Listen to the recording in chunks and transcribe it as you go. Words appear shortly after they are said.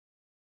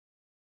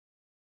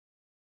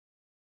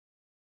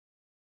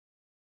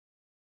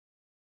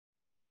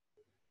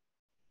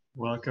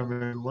Welcome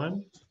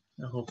everyone.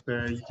 I hope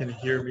you can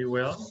hear me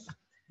well.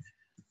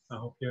 I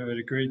hope you had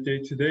a great day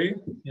today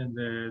and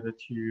that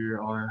you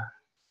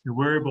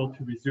were able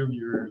to resume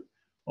your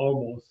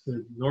almost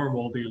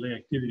normal daily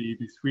activity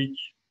this week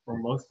for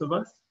most of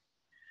us.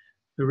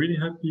 So really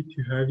happy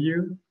to have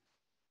you.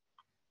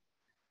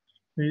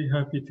 Really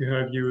happy to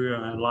have you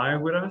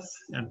live with us.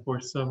 And for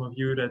some of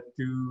you that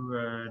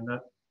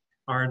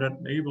are not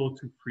able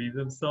to free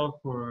themselves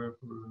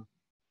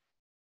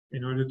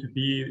in order to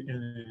be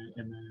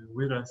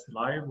with us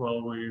live,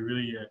 well, we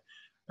really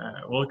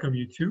welcome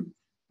you too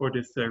for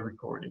this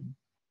recording.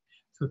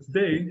 So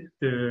today,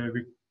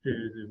 the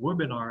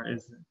webinar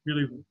is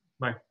really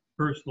my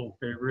personal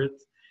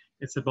favorite.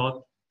 It's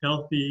about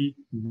healthy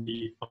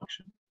knee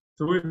function.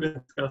 So we've been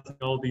discussing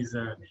all these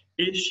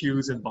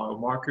issues and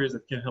biomarkers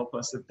that can help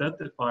us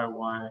identify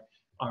why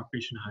our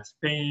patient has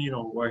pain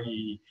or why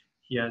he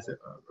has a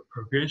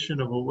progression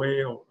of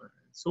OA or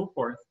so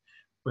forth.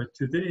 But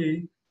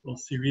today, we'll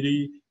see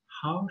really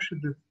how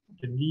should the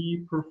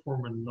knee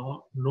perform a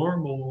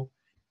normal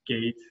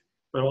gait,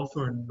 but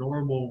also a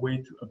normal way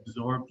to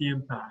absorb the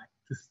impact,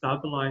 to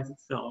stabilize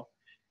itself,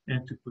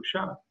 and to push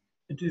out.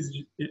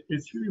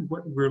 It's really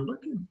what we're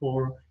looking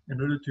for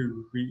in order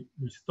to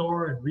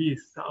restore and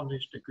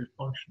reestablish the good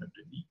function of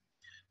the knee.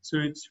 So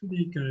it's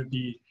really going to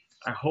be,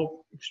 I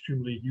hope,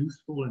 extremely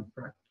useful and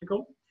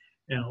practical,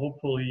 and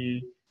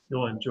hopefully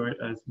you'll enjoy it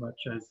as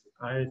much as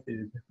I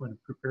did when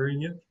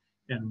preparing it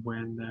and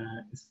when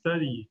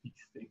studying these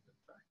things, in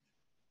fact.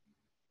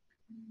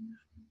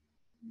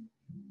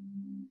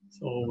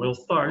 So we'll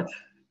start.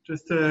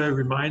 Just a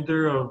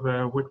reminder of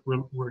what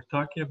we're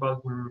talking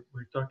about. We're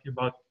talking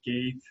about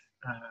gait,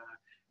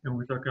 and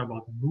we're talking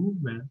about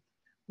movement.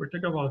 We're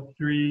talking about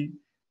three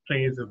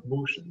planes of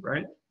motion,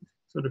 right?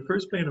 So the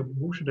first plane of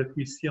motion that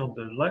we see on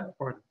the left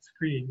part of the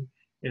screen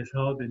is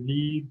how the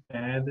knee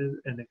bends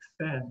and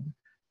extends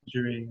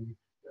during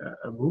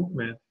a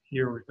movement.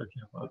 Here we're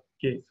talking about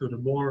gait. So the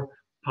more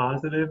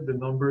positive the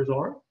numbers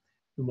are,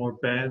 the more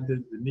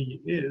banded the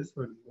knee is,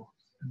 or the more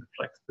in the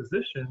flex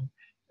position,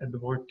 and the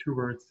more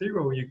towards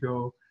zero you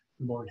go,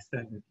 the more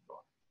extended you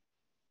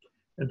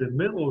are. In the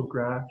middle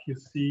graph, you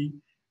see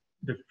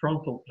the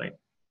frontal plane,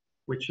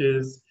 which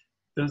is,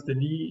 does the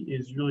knee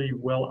is really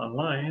well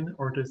aligned,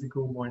 or does it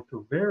go more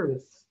into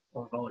varus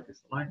or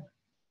valgus alignment?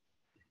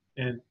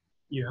 And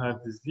you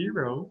have the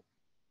zero,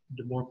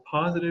 the more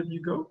positive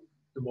you go,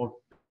 the more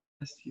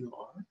varus you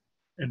are,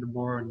 and the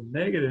more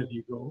negative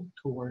you go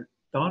toward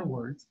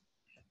downwards,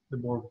 the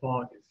more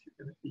valgus you're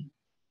going to be.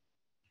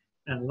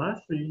 And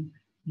lastly,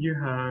 you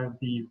have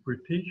the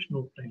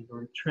rotational plane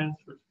or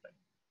transverse plane.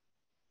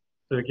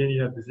 So again,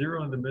 you have the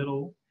zero in the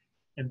middle,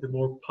 and the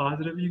more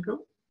positive you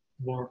go,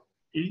 the more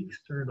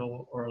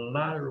external or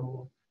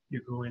lateral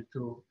you go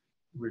into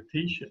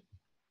rotation.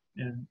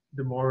 And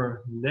the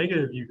more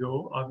negative you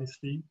go,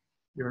 obviously,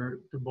 you're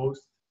the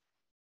most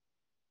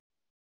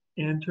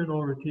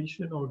internal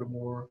rotation or the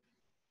more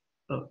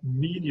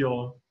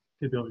medial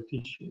tibial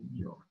rotation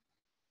you are.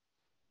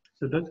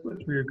 So that's what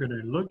we're going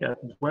to look at,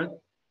 is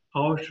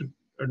how should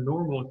a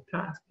normal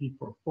task be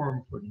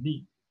performed for the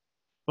knee.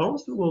 But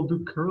also we'll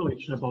do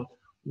correlation about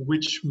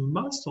which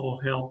muscle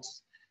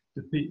helps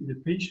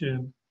the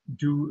patient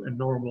do a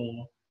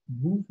normal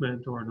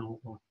movement or a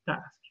normal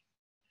task.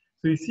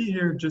 So you see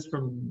here just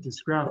from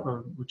this graph,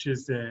 which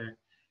is a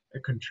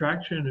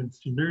contraction and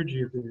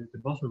synergy of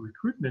the muscle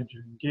recruitment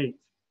during gait.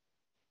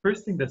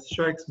 First thing that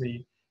strikes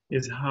me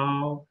is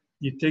how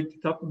you take the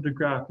top of the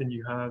graph and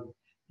you have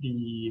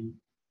the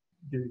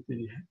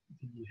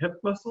hip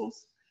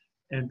muscles,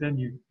 and then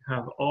you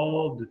have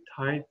all the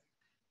thigh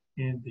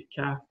and the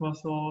calf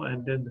muscle,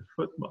 and then the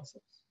foot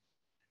muscles.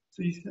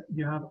 So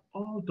you have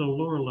all the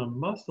lower limb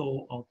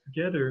muscle all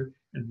together,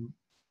 and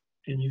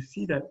you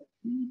see that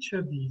each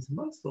of these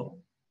muscles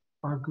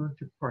are going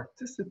to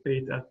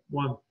participate at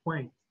one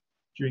point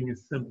during a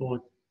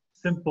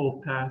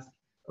simple task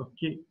of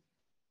gait.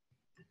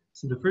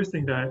 So the first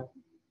thing that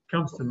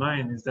comes to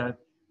mind is that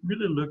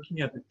really looking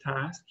at the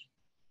task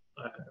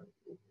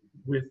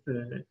with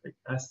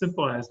as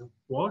simple as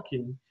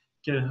walking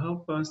can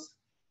help us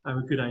have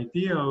a good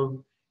idea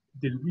of,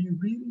 did we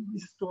really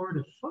restore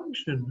the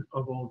function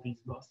of all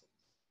these muscles?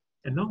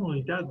 And not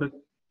only that, but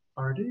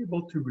are they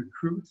able to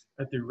recruit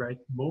at the right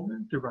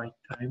moment, the right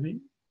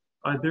timing?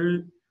 Are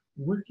they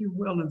working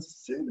well in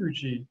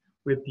synergy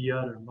with the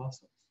other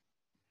muscles?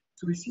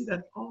 So we see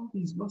that all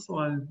these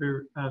muscles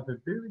have a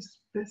very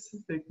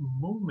specific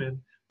moment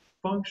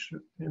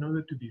function in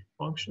order to be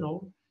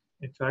functional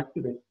and to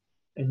activate.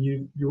 And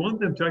you want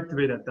them to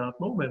activate at that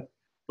moment,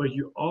 but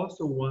you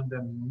also want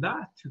them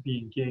not to be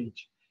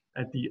engaged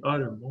at the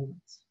other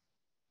moments.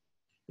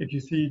 If you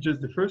see just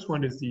the first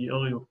one is the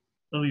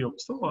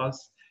iliopsoas,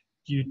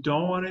 you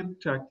don't want him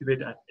to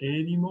activate at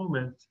any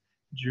moment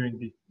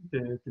during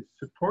the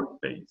support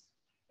phase.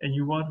 And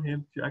you want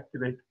him to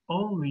activate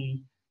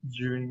only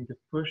during the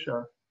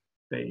push-up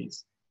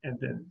phase and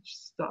then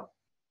stop.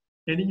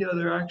 Any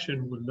other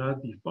action will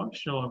not be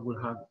functional and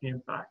will have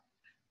impact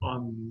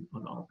on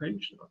our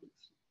patient,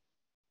 obviously.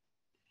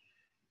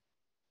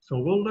 So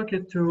we'll look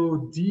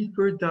into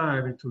deeper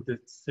dive into the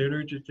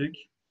synergetic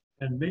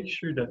and make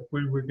sure that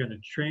when we're going to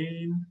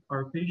train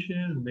our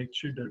patient and make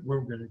sure that when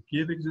we're going to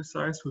give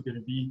exercise, we're going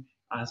to be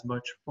as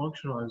much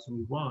functional as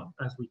we want,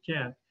 as we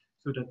can,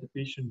 so that the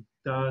patient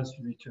does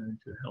return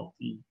to a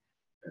healthy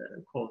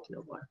quality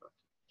of life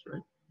afterwards,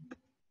 right?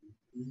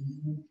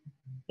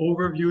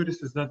 Overview,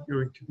 this is not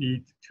going to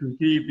be too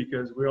deep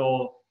because we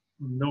all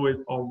know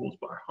it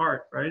almost by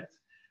heart, right?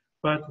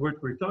 But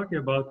what we're talking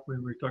about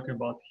when we're talking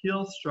about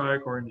heel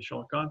strike or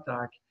initial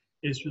contact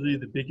is really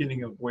the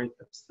beginning of weight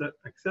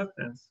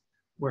acceptance,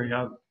 where you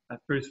have at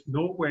first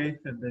no weight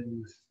and then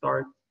you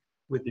start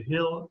with the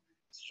heel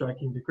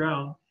striking the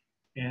ground.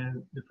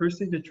 And the first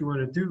thing that you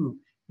want to do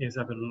is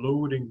have a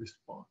loading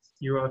response.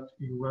 You have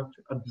to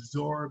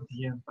absorb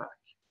the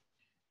impact.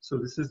 So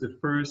this is the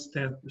first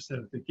 10%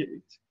 of the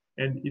gait.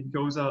 And it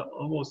goes out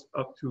almost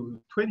up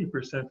to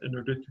 20% in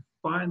order to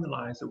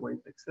finalize the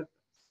weight acceptance.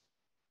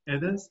 And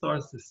then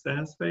starts the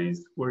stance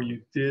phase where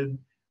you did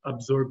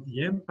absorb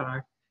the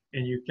impact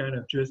and you kind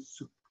of just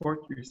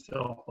support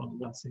yourself on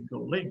one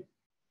single leg.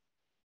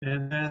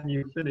 And then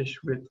you finish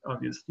with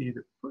obviously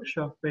the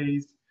push-up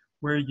phase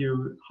where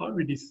you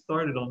already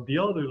started on the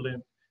other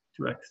limb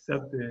to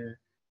accept the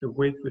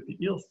weight with the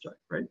heel strike,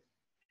 right?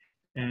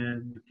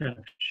 And you kind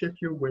of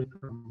shift your weight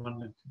from one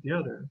limb to the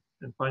other.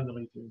 And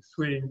finally, doing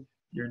swing,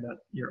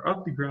 you're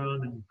off the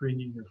ground and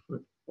bringing your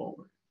foot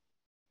forward.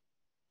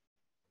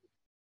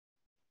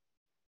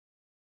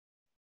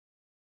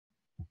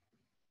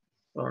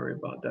 Sorry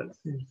about that.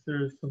 Seems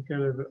there's some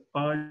kind of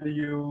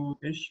audio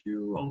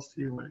issue. I'll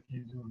see what I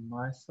can do on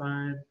my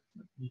side.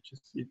 Let me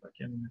just see if I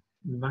can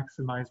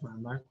maximize my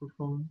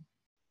microphone.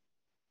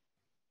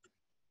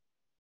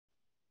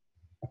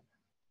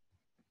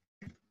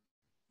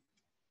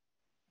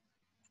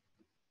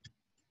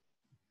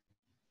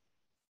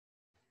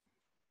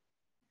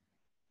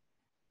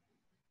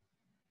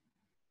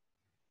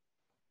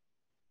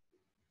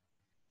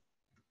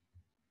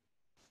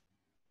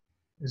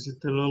 Is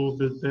it a little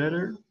bit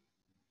better?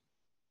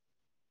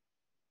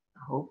 I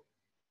hope.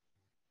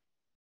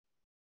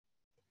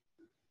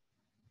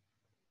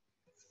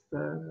 It's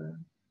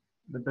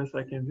the best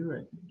I can do, I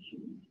think.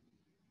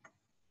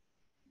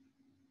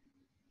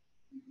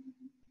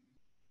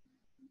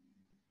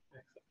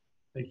 Excellent.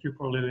 Thank you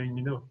for letting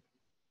me know.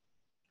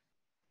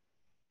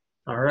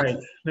 All right,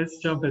 let's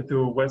jump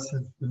into what's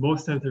the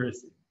most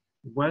interesting.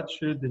 What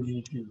should the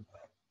knee do?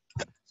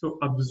 So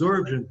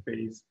absorption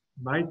phase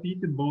might be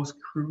the most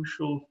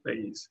crucial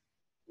phase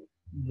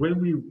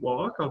when we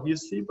walk,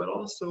 obviously, but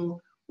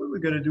also when we're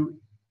going to do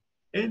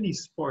any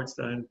sports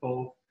that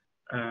involve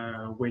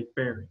weight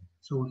bearing.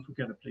 So if we're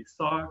going to play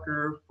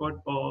soccer,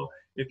 football,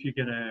 if you're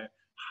going to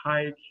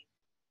hike,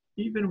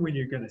 even when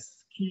you're going to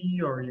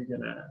ski or you're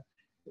going to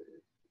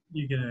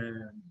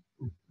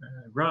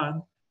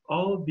run,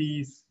 all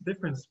these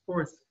different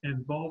sports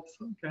involve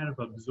some kind of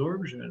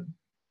absorption.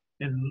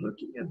 And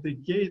looking at the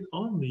gait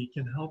only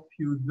can help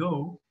you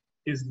know,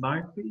 is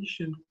my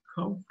patient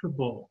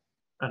comfortable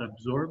at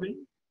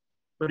absorbing?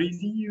 But is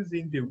he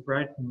using the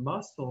right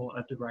muscle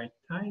at the right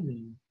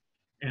timing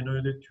in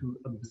order to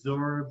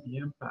absorb the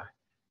impact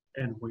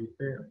and weight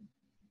bearing?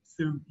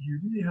 So you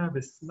really have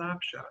a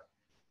snapshot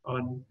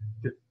on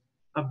the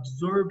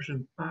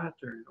absorption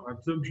pattern or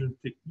absorption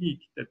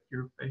technique that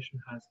your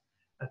patient has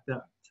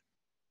adapted.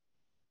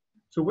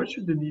 So what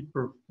should the knee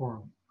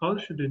perform? How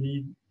should the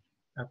knee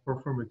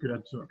perform a good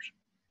absorption?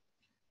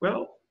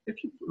 Well,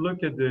 if you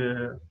look at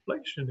the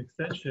flexion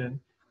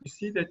extension, you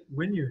see that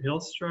when you heel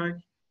strike,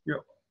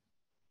 you're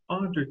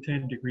under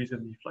 10 degrees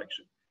of knee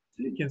flexion.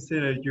 So you can say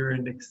that you're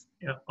in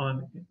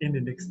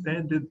an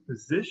extended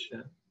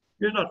position.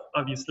 You're not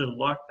obviously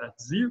locked at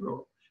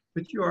 0,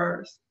 but you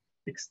are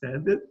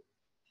extended.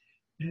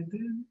 And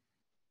then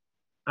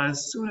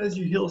as soon as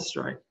you heel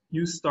strike,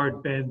 you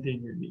start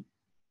bending your knee.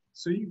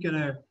 So you're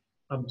gonna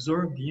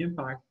absorb the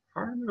impact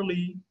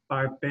primarily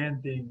by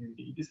bending your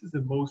knee. This is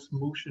the most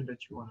motion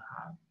that you wanna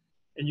have.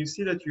 And you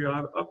see that you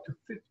have up to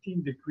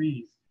 15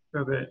 degrees to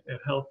have a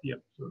healthy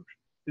absorption.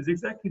 It's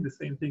exactly the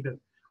same thing that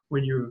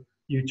when you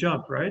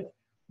jump, right?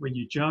 When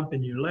you jump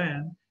and you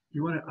land,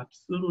 you wanna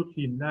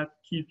absolutely not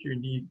keep your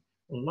knee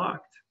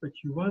locked, but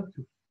you want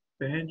to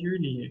bend your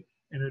knee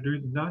in order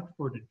not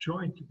for the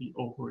joint to be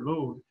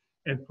overloaded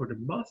and for the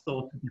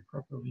muscle to be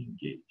properly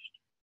engaged.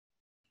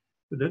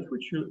 So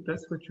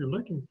that's what you're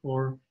looking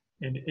for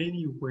in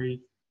any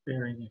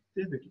weight-bearing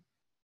activity.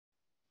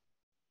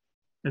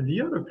 And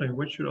the other plane,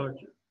 what should I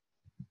do?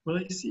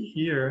 Well, you see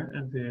here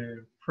in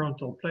the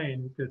frontal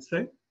plane, we could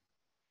say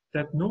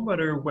that no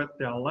matter what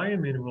the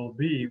alignment will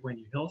be when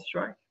you heel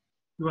strike,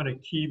 you want to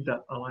keep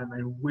that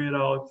alignment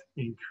without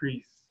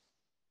increase.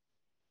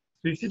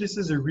 So you see this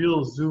is a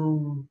real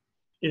zoom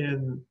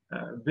in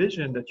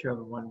vision that you have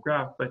in one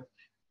graph, but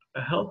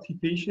a healthy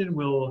patient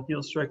will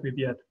heel strike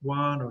maybe at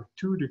 1 or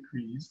 2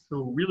 degrees,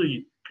 so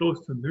really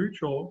close to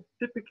neutral,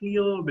 typically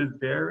a little bit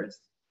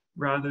varus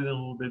rather than a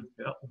little bit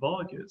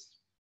valgus.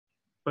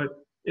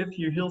 But if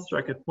you heel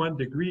strike at 1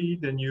 degree,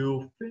 then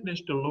you'll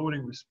finish the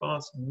loading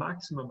response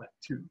maximum at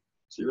 2.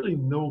 So really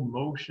no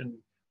motion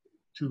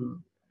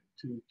to,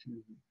 to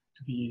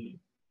be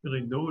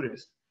really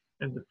noticed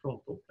in the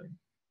frontal plane.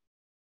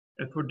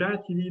 And for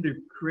that, you need to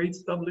create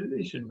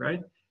stabilization,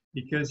 right?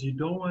 Because you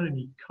don't want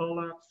any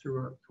collapse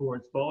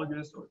towards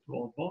valgus or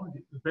towards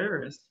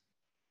varus.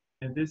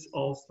 And this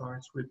all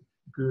starts with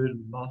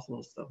good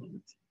muscle stability.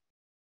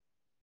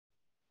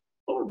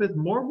 A little bit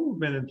more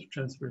movement in the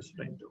transverse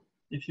plane, though.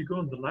 If you go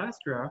on the last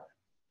graph,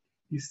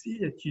 you see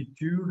that you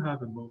do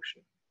have a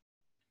motion.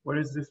 What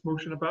is this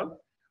motion about?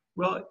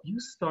 Well, you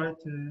start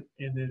in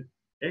an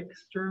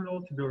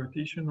external tibial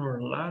rotation or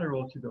a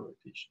lateral tibial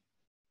rotation.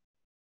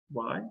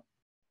 Why?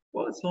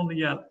 Well, it's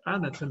only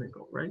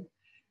anatomical, right?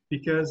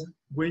 Because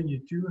when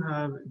you do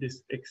have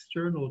this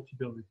external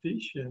tibial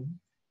rotation,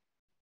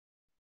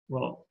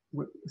 well,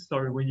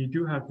 sorry, when you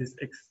do have this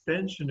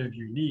extension of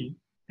your knee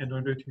in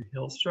order to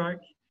heel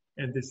strike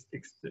and this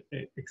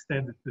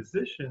extended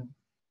position,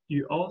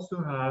 you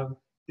also have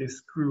this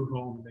screw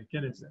home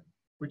mechanism,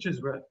 which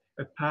is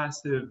a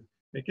passive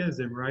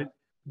mechanism, right?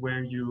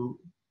 Where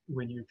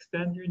when you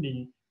extend your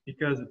knee,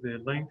 because of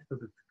the length of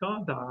the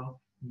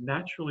condyle,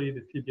 naturally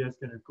the tibia is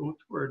going to go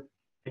toward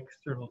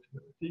external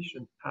tibial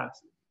rotation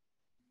passive.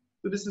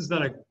 So this is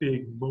not a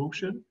big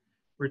motion.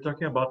 We're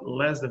talking about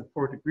less than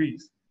 4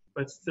 degrees,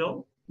 but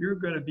still you're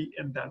going to be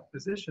in that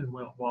position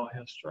while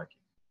heel striking.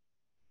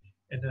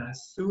 And then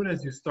as soon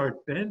as you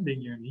start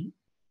bending your knee,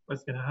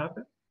 what's going to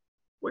happen?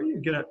 Well,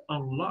 you're going to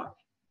unlock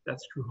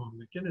that screw home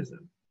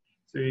mechanism.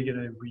 So you're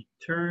going to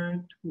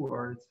return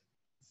towards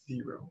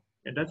 0.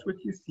 And that's what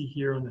you see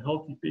here on the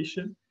healthy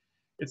patient.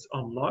 It's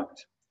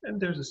unlocked, and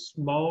there's a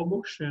small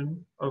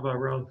motion of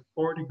around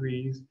 4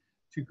 degrees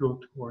to go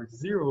towards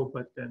 0,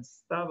 but then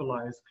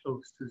stabilize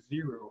close to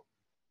 0,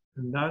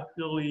 not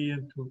really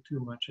into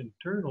too much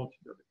internal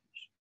tibial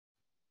rotation.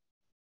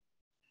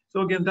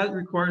 So again, that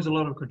requires a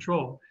lot of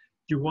control.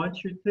 You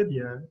want your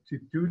tibia to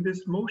do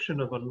this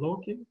motion of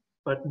unlocking,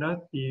 but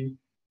not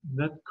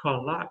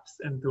collapse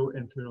and do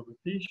internal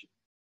rotation.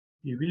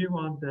 You really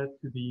want that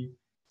to be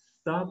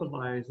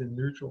stabilized in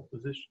neutral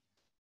position.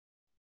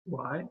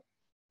 Why?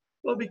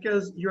 Well,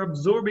 because you're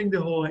absorbing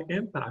the whole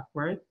impact,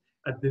 right?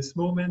 At this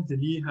moment, the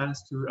knee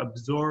has to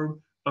absorb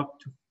up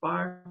to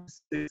 5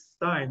 to 6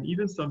 times.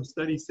 Even some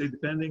studies say,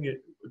 depending on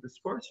the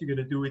sports you're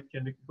going to do, it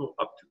can go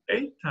up to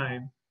 8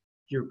 times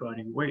your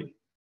body weight.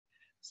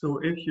 So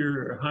if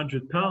you're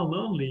 100 pounds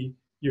only,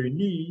 your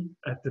knee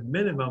at the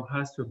minimum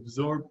has to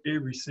absorb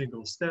every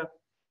single step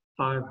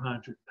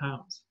 500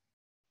 pounds.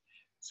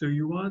 So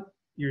you want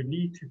your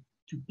knee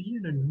to be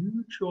in a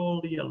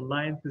neutrally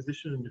aligned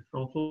position in the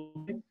frontal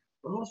plane,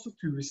 but also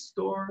to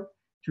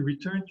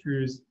return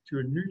to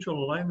a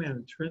neutral alignment in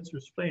the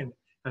transverse plane,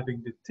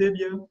 having the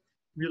tibia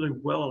really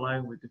well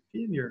aligned with the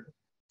femur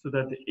so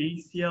that the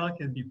ACL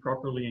can be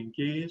properly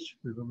engaged.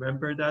 We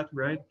remember that,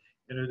 right?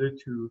 In order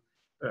to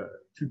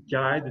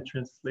guide the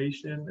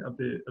translation of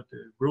the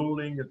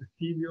rolling of the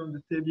femur on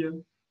the tibia.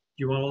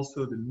 You want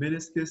also the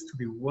meniscus to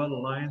be well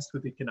aligned so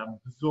they can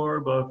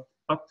absorb up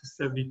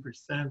to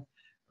 70%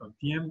 of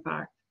the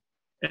impact.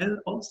 And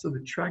also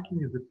the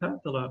tracking of the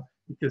patella,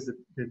 because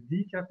the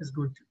decap is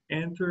going to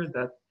enter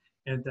that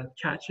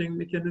catching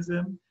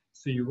mechanism.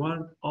 So you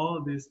want all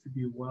of this to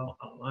be well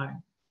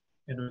aligned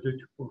in order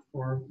to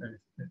perform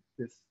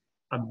this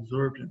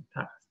absorption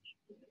task.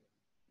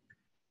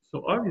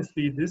 So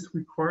obviously this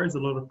requires a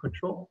lot of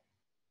control.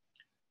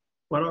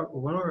 What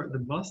are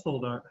the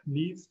muscles that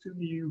needs to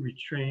be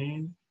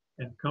retrained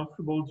and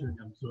comfortable during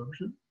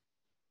absorption?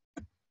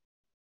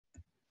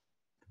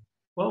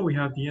 Well, we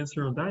have the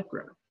answer on that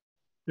graph.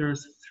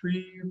 There's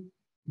 3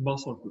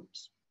 muscle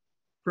groups.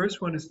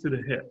 First one is to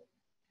the hip,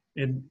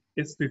 and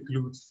it's the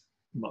glutes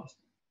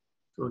muscle.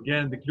 So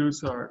again, the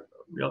glutes are,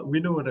 we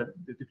know that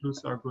the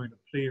glutes are going to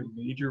play a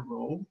major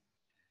role.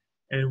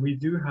 And we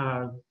do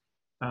have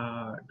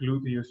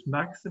gluteus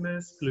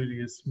maximus,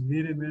 gluteus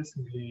minimus,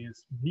 and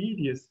gluteus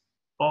medius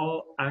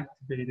all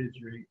activated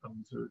during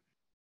absorption.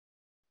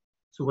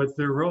 So what's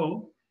their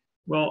role?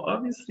 Well,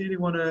 obviously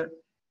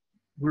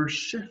we're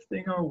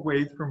shifting our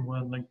weight from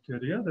one leg to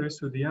the other,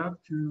 so they have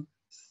to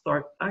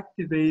start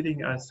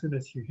activating as soon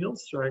as you heel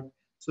strike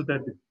so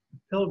that the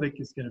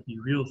pelvic is going to be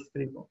real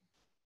stable,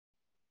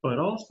 but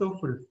also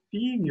for the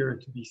femur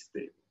to be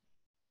stable.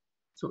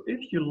 So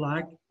if you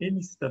lack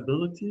any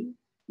stability,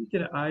 you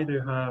can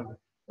either have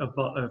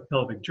a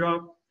pelvic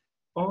drop,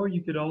 or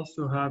you could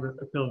also have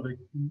a pelvic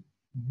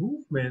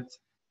movement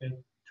and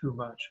too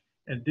much.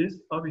 And this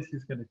obviously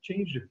is going to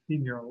change the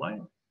femur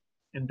alignment.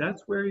 And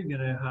that's where you're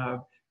going to have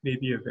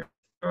maybe a varus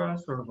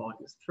thrust or a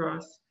valgus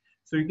thrust.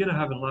 So you're going to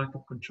have a lack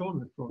of control in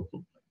the frontal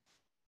plane.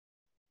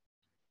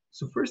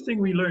 So first thing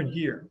we learned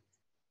here,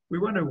 we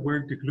want to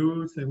work the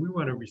glutes and we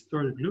want to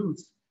restore the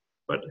glutes,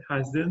 but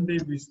has then they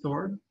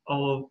restored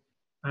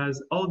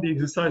has all the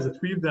exercise that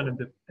we've done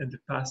in the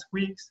past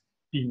weeks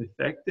been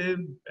effective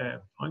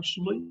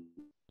functionally?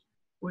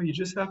 Well, you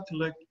just have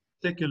to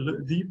take a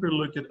deeper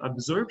look at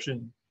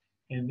absorption.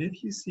 And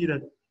if you see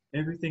that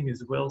everything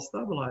is well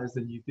stabilized,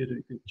 then you did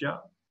a good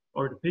job,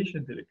 or the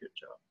patient did a good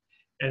job.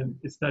 And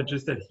it's not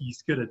just that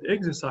he's good at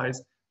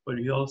exercise, but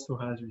he also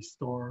has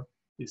restored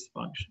his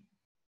function.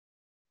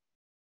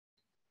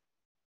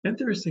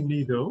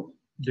 Interestingly though,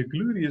 the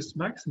gluteus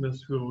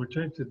maximus will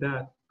return to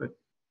that, but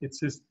it's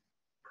his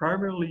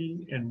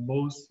primarily and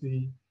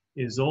mostly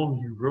his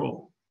only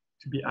role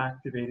to be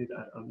activated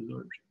at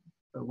absorption.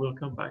 But we'll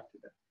come back to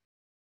that.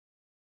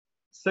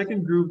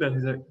 Second group that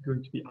is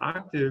going to be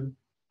active,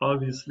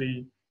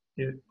 obviously,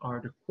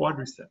 are the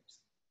quadriceps.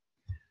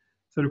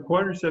 So the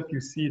quadriceps,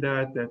 you see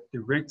that the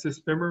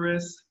rectus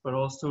femoris, but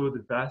also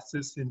the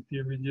vastus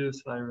intermedius,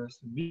 lyrus,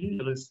 and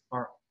medialis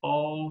are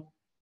all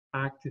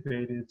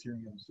activated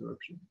during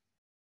absorption.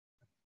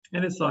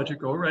 And it's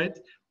logical, right?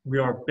 We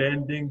are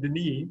bending the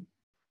knee,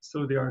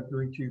 so they are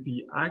going to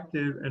be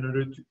active in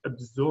order to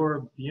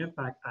absorb the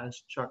impact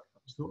as Chuck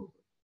absorbed.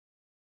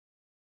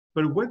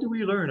 But what do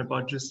we learn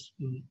about just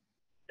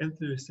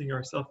introducing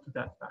ourselves to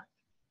that fact?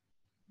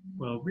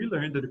 Well, we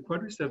learned that the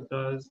quadriceps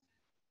does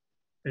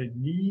a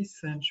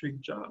knee-centric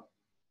job.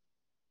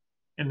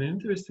 And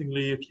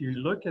interestingly, if you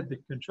look at the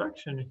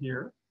contraction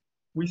here,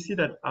 we see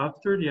that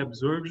after the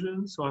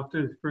absorption, so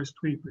after the first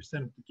 20%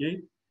 of the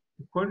gait,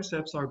 the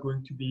quadriceps are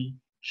going to be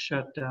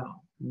shut down,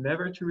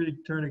 never to really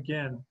turn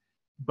again,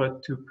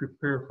 but to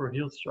prepare for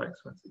heel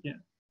strikes once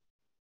again.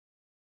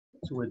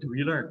 So what do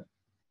we learn?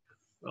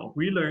 Well,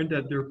 we learned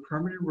that their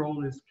primary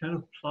role is kind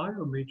of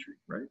plyometric,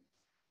 right?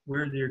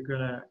 Where they're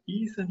gonna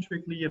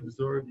eccentrically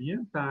absorb the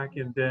impact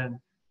and then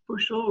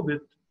push a little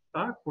bit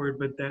backward,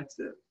 but that's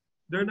it.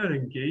 They're not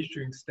engaged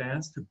during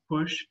stance to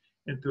push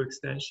into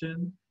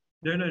extension.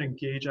 They're not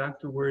engaged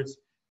afterwards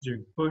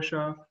during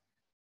push-off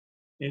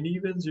and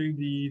even during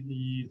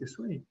the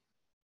swing.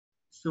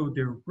 So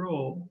their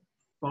role,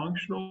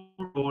 functional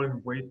role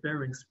in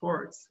weight-bearing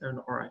sports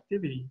or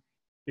activity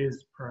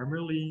is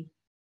primarily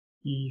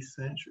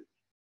eccentric.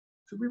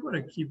 So we want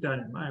to keep that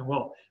in mind.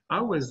 Well,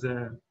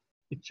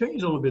 it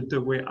changed a little bit the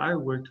way I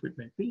worked with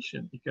my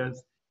patient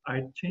because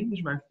I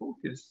changed my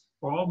focus.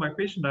 For all my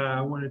patients that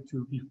I wanted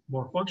to be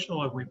more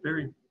functional with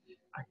bearing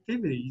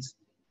activities,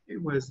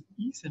 it was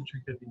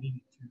eccentric that they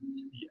needed to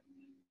be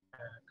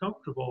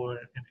comfortable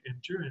and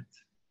endurant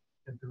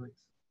in doing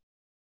so.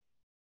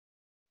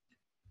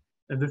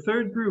 And the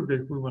third group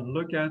that we want to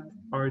look at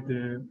are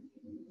the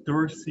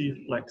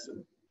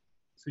dorsiflexor.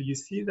 So you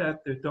see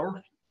that the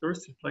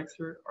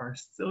dorsiflexor are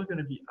still going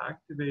to be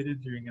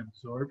activated during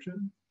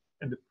absorption,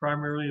 and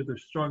primarily the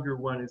stronger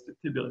one is the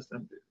tibialis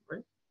anterior,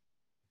 right?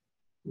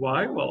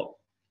 Why? Well,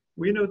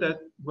 we know that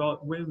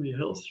when we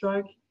heel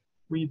strike,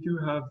 we do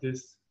have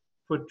this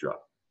foot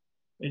drop,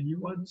 and you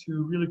want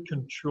to really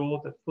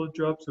control that foot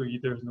drop so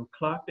there's no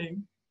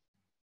clapping,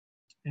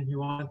 and you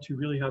want to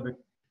really have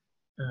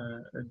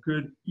a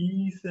good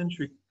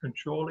eccentric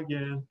control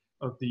again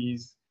of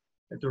these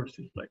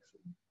dorsiflexor.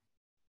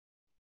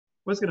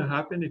 What's going to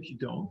happen if you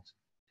don't?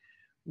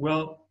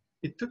 Well,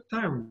 it took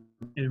time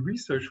and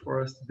research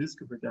for us to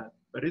discover that,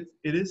 but it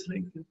is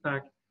linked, in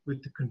fact,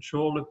 with the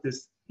control of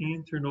this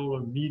internal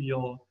or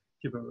medial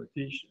tibial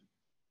rotation.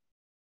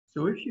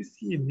 So if you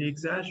see an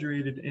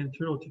exaggerated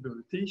internal tibial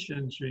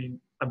rotation during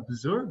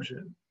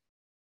absorption,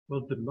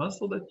 well, the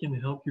muscle that can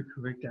help you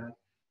correct that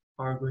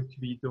are going to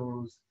be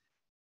those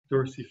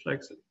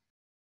dorsiflexor.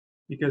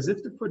 Because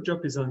if the foot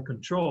drop is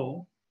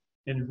uncontrolled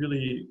and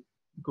really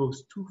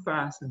goes too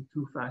fast and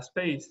too fast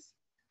paced,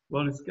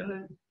 well, it's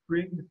gonna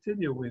bring the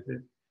tibia with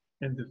it,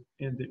 and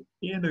the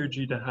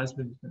energy that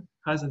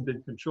hasn't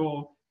been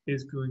controlled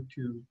is going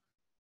to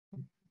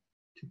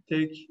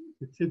take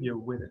the tibia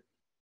with it.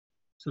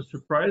 So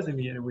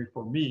surprisingly, anyway,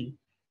 for me,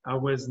 I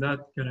was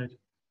not gonna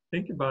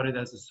think about it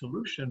as a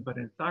solution, but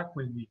in fact,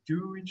 when we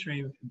do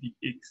retrain the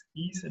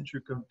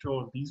eccentric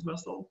control of these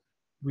muscles,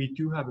 we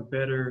do have a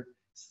better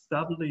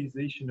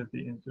stabilization of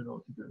the internal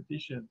tibial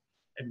rotation,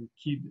 and we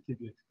keep the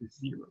tibia to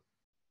 0.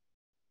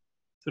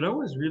 So that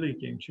was really a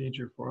game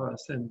changer for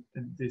us, and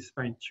this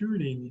fine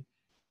tuning,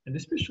 and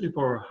especially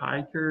for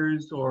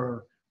hikers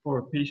or for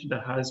a patient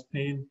that has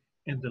pain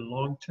in the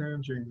long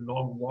term during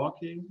long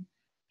walking,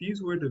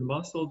 these were the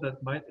muscles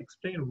that might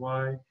explain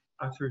why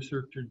after a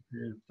certain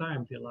period of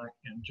time they lack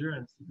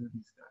endurance to do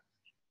these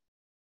tasks.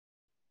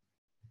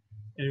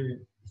 Anyway,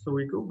 so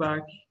we go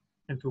back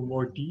into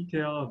more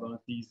detail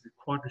about these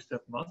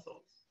quadricep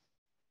muscles.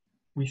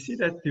 We see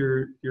that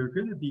they're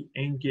going to be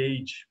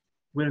engaged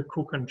with a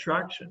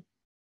co-contraction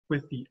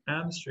with the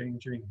hamstring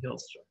during heel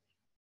strike.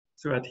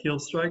 So at heel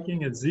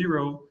striking at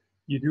 0,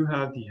 you do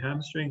have the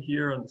hamstring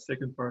here on the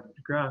second part of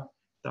the graph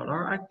that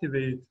are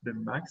activated to the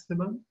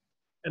maximum,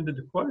 and then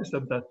the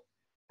quadriceps that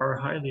are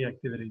highly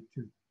activated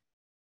too.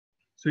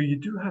 So you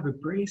do have a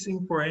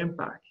bracing for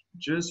impact,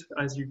 just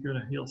as you're going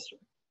to heel strike.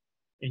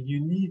 And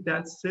you need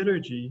that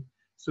synergy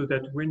so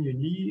that when your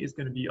knee is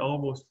going to be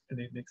almost in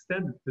an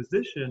extended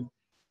position,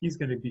 he's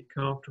going to be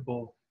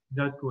comfortable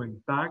not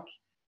going back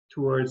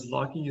towards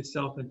locking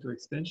itself into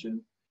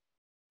extension,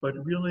 but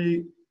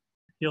really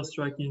heel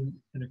striking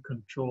in a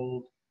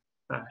controlled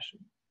fashion.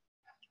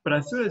 But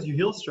as soon as you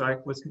heel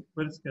strike, what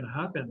is going to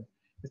happen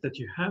is that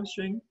your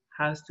hamstring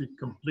has to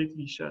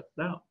completely shut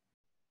down.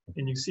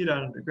 And you see that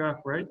on the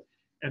graph, right?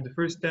 And the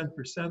first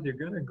 10%, they're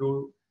going to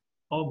go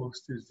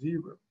almost to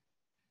zero.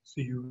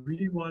 So you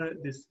really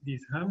want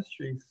these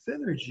hamstrings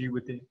synergy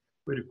with the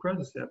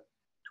quadricep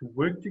to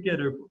work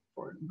together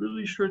for a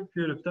really short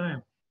period of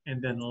time,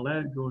 and then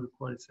let go the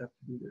quadricep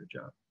to do their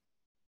job.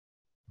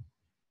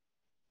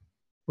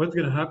 What's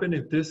going to happen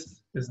if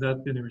this has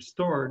not been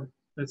restored?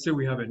 Let's say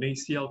we have an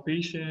ACL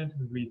patient,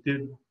 and we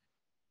did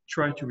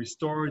try to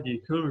restore the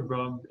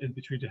equilibrium in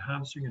between the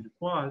hamstring and the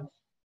quads.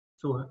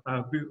 So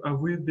have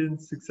we been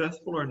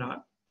successful or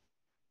not?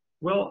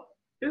 Well,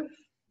 if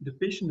the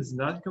patient is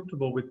not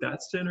comfortable with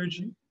that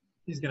synergy,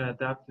 he's going to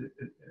adapt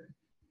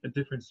a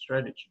different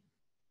strategy.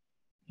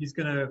 He's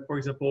going to, for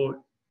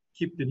example,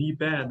 keep the knee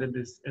bend and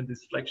this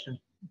flexion,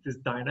 this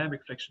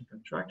dynamic flexion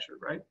contracture,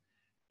 right?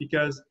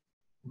 Because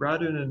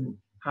rather than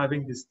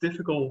having this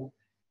difficult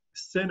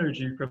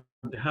synergy from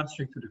the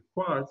hamstring to the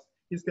quads,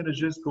 he's going to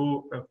just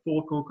go a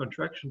full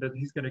co-contraction that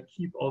he's going to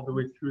keep all the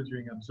way through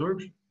during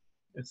absorption.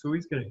 And so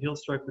he's going to heel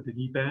strike with the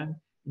knee bend,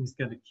 and he's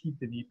going to keep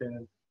the knee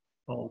bend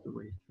all the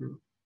way through.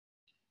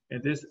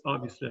 And this,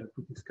 obviously, as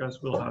we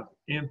discussed, will have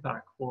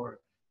impact for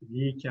the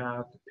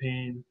kneecap, the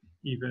pain,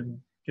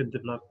 even can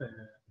develop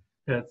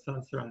PET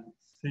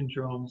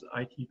syndromes,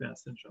 IT band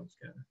syndromes,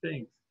 kind of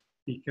things,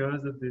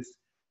 because of this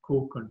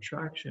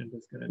co-contraction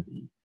that's going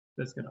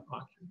to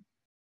occur.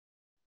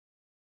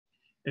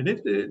 And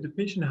if the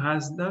patient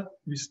has not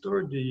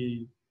restored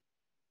the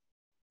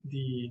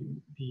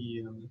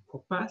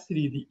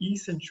capacity, the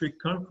eccentric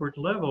comfort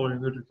level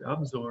in order to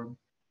absorb,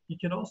 he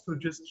can also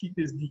just keep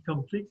his knee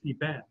completely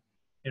bent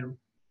and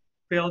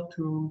fail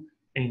to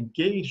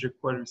engage the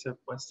quadricep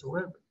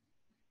whatsoever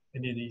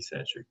in an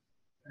eccentric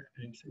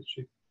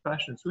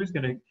fashion. So he's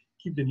going to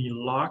keep the knee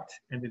locked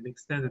and in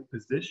extended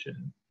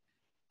position.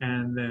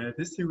 And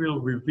this will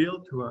reveal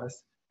to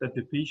us that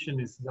the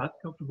patient is not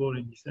comfortable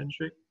in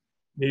eccentric,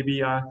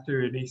 maybe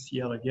after an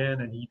ACL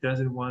again, and he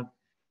doesn't want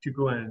to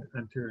go and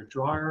enter a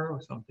drawer or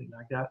something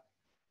like that.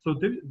 So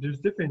there's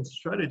different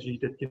strategy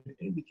that can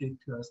indicate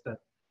to us that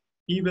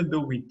even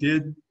though we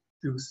did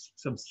do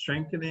some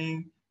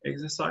strengthening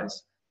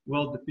exercise,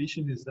 well, the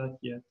patient is not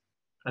yet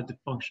at the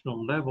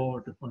functional level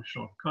or the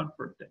functional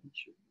comfort that he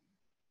should.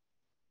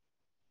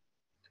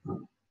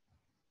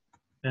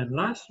 And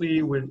lastly,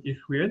 if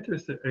we're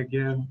interested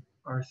again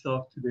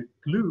ourselves to the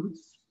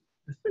glutes,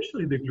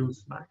 especially the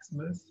glutes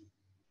maximus,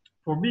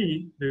 for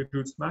me, the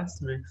glutes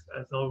maximus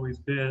has always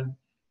been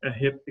a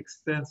hip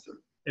extensor,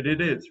 and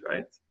it is,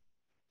 right?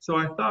 So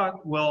I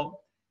thought,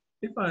 well,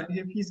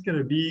 if he's going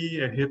to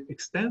be a hip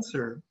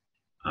extensor,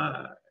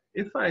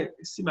 if I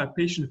see my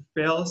patient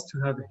fails to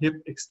have a hip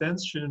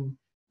extension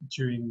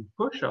during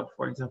push-up,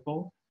 for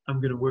example, I'm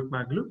going to work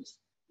my glutes,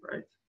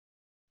 right?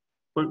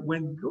 But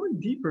when going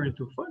deeper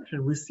into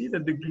function, we see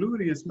that the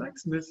gluteus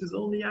maximus is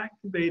only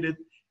activated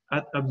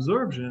at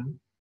absorption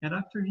and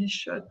after he's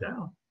shut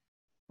down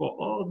for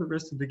all the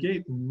rest of the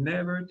gait,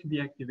 never to be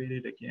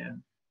activated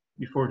again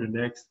before the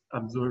next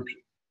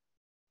absorption.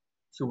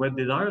 So what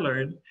did I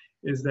learn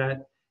is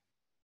that,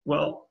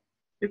 well,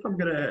 if I'm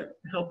going to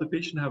help the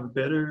patient have a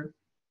better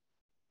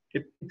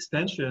hip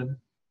extension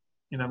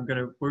and I'm going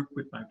to work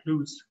with my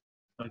glutes,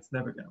 it's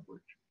never going to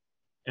work.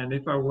 And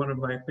if I wanted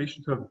my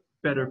patient to have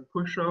better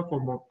push-up or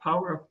more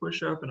power of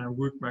push-up and I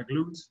work my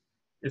glutes,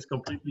 it's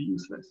completely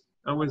useless.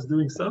 I was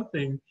doing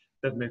something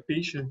that my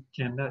patient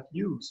cannot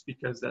use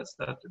because that's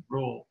not the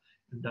role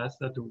and that's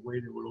not the way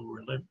the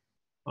lower limb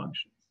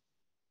functions.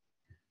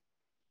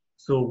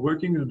 So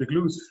working with the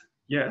glutes,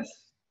 yes,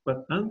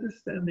 but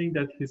understanding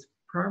that his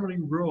primary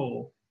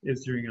role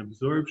is during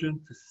absorption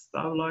to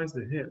stabilize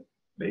the hip.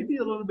 Maybe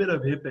a little bit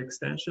of hip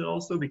extension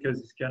also because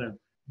it's kind of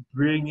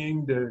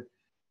bringing the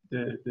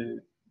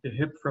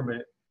hip from a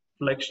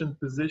flexion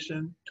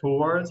position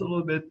towards a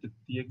little bit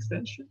the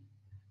extension,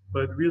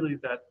 but really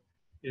that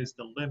is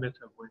the limit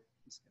of what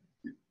he's going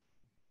to do.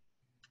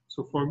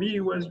 So for me,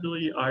 it was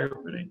really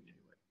eye-opening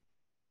anyway.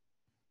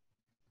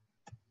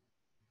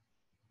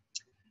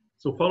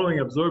 So following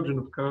absorption,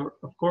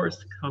 of course,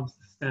 comes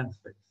the stance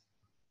phase.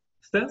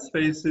 Stance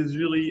phase is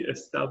really a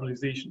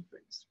stabilization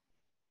phase.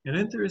 And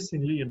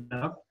interestingly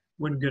enough,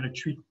 when we're going to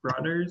treat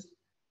runners,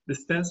 the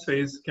stance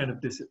phase kind of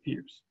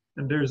disappears.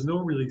 And there's no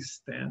really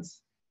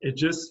stance. It's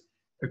just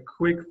a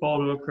quick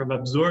follow-up from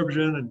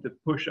absorption and the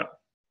push-up.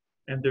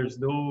 And there's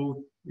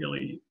no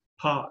really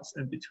pause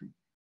in between.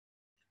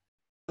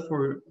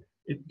 Therefore,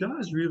 it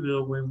does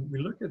reveal, when we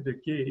look at the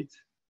gait,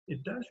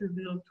 it does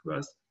reveal to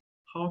us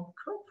how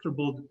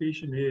comfortable the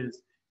patient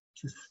is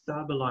to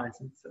stabilize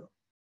himself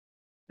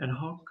and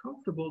how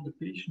comfortable the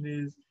patient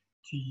is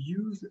to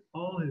use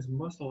all his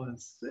muscle and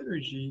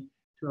synergy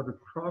to have a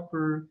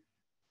proper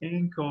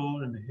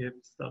ankle and hip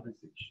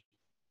stabilization.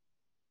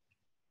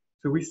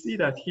 So we see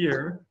that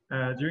here,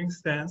 during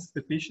stance,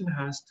 the patient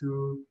has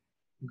to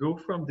go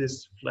from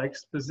this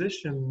flexed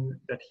position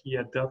that he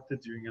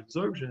adopted during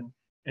absorption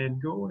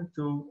and go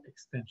into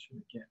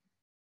extension again.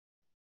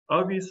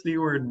 Obviously,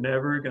 we're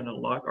never going to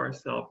lock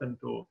ourselves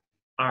into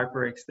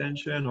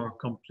hyperextension or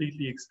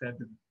completely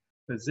extended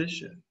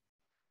position.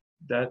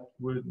 That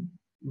would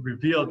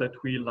reveal that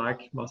we lack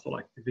muscle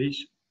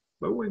activation.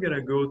 But we're going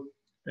to go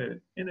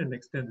in an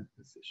extended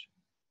position.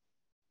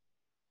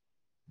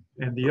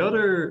 And the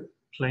other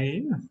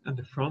plane, and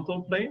the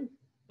frontal plane,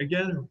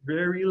 again,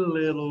 very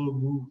little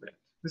movement.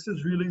 This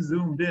is really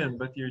zoomed in,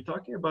 but you're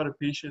talking about a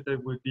patient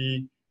that would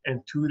be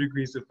in 2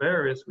 degrees of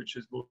Paris, which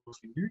is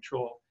mostly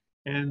neutral,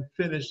 and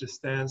finish the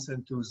stance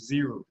into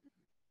 0.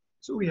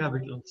 So we have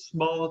a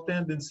small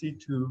tendency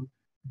to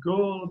go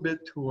a little bit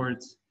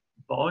towards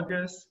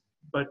valgus,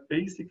 but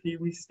basically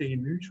we stay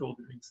neutral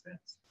during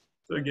stance.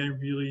 So again,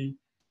 really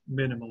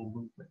minimal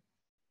movement.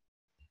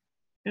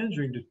 And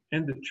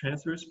in the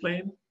transverse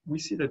plane, we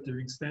see that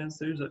during stance,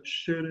 there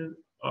shouldn't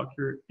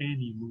occur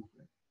any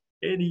movement.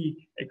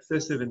 Any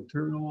excessive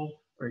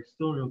internal or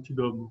external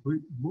tibial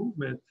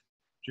movement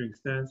during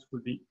stance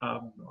would be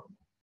abnormal.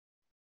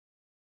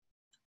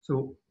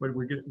 So what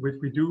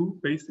we do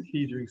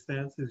basically during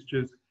stance is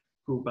just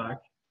go back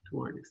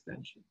toward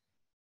extension.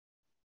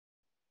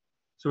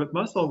 So what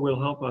muscle will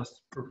help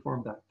us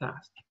perform that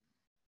task?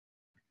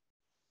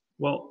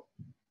 Well,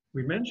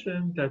 we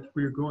mentioned that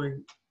we're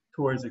going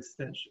towards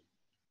extension.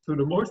 So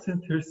the most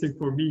interesting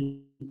for me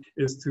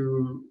is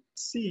to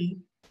see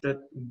that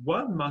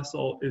one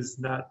muscle is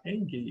not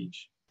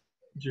engaged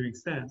during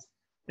stance,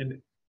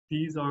 and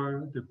these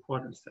are the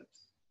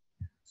quadriceps.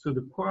 So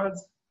the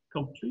quads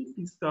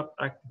completely stop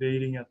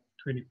activating at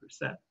 20%.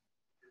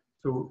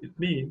 So it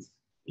means,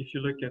 if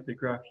you look at the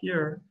graph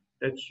here,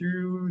 that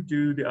you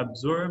do the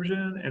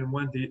absorption, and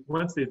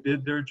once they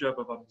did their job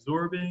of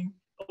absorbing,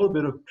 a little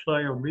bit of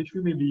plyometry,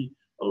 maybe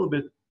a little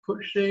bit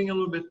pushing a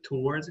little bit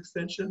towards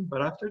extension,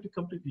 but after they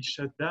completely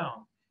shut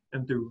down,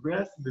 and the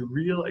rest, the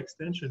real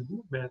extension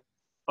movement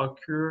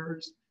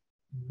occurs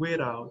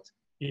without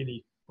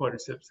any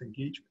quadriceps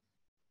engagement.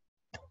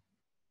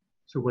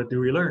 So what do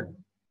we learn?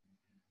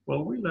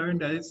 Well, we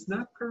learned that it's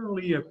not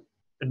currently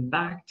an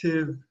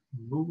active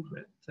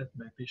movement that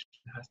my patient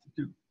has to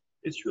do.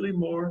 It's really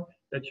more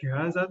that you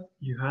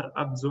had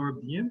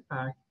absorbed the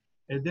impact,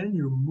 and then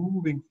you're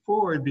moving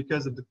forward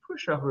because of the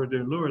push over the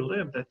lower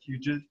limb that you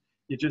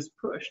just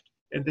pushed,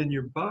 and then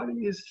your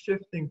body is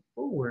shifting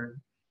forward,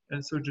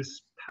 and so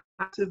just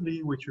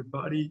passively with your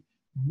body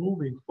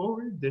moving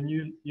forward, then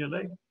your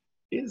leg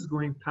is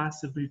going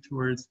passively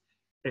towards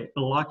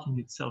locking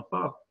itself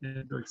up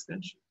into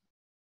extension.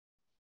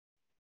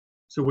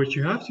 So what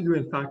you have to do,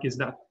 in fact, is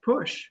not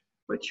push,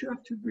 but you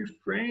have to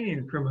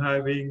refrain from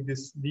having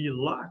this knee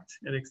locked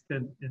and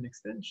extend an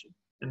extension,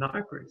 an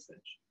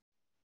hyperextension.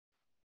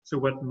 So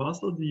what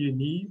muscle do you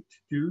need to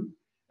do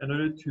in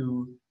order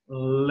to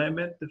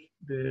limit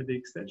the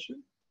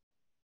extension?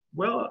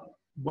 Well,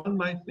 one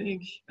might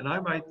think, and I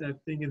might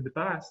have think in the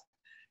past,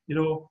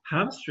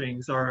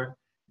 hamstrings are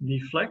knee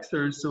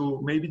flexors,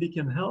 so maybe they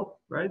can help,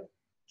 right?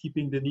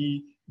 Keeping the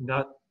knee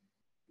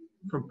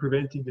from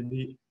preventing the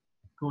knee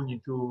going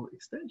into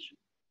extension.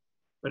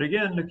 But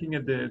again, looking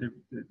at the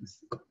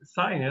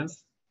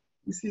science,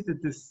 we see that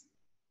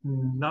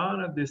none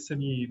of the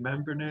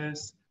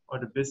semimembranous or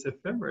the bicep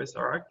femoris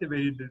are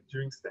activated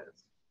during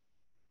stance.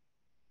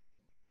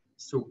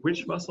 So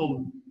which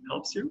muscle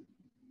helps you?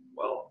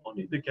 Well,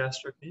 only the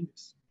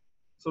gastrocnemius.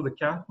 So the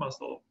calf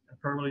muscle, and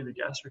primarily the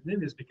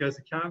gastrocnemius, because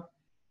the calf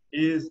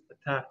is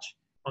attached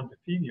on the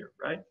femur,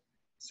 right?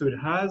 So it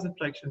has a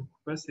flexion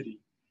capacity.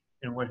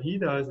 And what he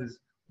does is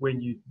when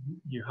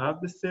you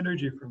have the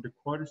synergy from the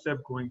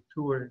quadricep going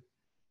toward,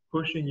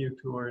 pushing you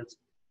towards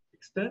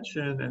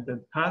extension and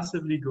then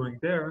passively going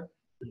there,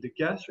 the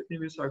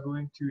gastrocnemius are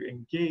going to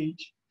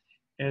engage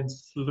and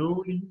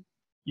slowly,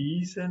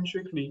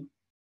 eccentrically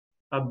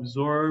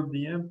absorb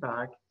the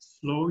impact,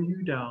 slow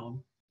you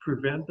down,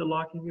 prevent the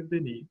locking of the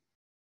knee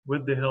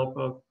with the help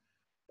of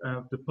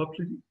the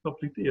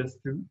popliteus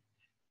too,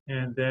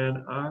 and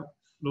then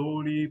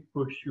slowly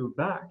push you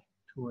back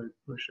toward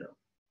push-up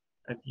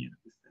at the end of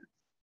the stance.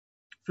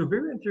 So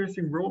very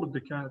interesting role of the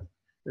calf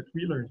that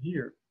we learned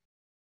here.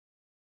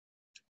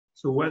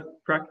 So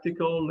what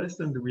practical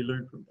lesson do we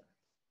learn from that?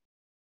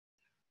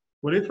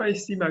 What if I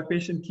see my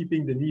patient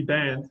keeping the knee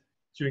bent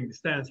during the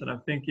stance and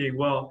I'm thinking,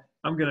 well,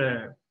 I'm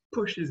gonna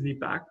push his knee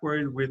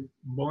backward with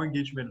more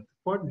engagement of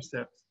the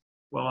quadriceps?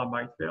 Well, I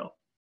might fail.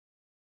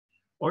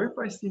 Or if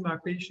I see my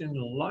patient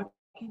locking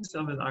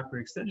himself in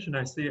hyperextension,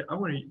 I say, I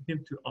want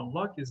him to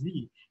unlock his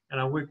knee and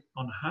I work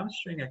on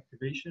hamstring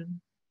activation,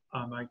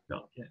 I might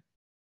fail again.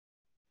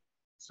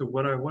 So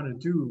what I want to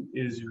do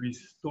is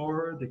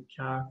restore the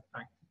calf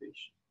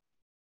activation.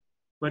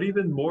 But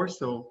even more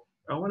so,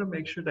 I want to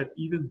make sure that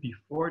even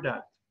before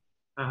that,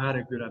 I had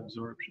a good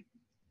absorption.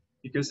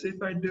 Because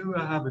if I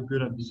have a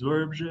good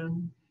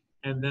absorption,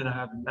 and then I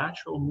have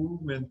natural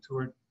movement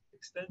toward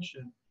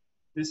extension,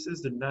 this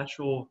is the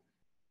natural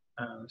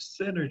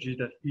synergy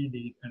that we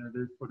need in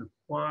order for the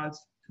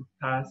quads to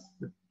pass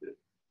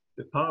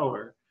the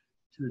power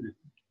to the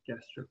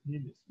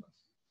gastrocnemius muscle.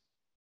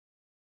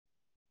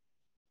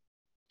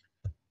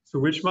 So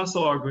which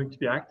muscle are going to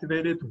be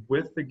activated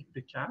with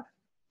the calf?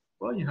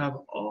 Well, you have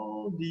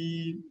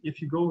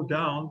if you go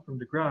down from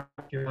the graph,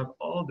 you have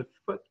all the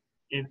foot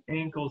and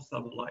ankle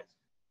stabilized.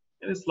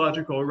 And it's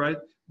logical, right?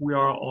 We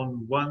are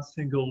on one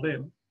single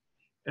limb.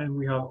 and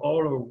we have all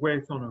our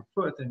weight on our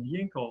foot and the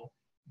ankle.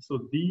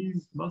 So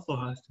these muscle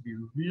has to be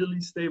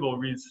really stable,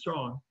 really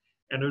strong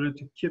in order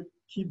to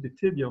keep the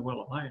tibia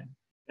well aligned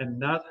and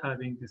not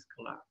having this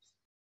collapse.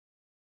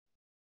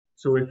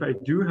 So if I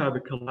do have a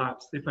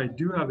collapse, if I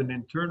do have an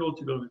internal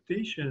tibial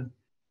rotation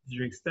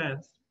during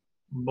stance,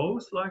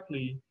 most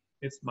likely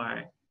it's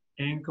my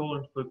ankle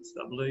and foot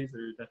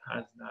stabilizer that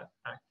has not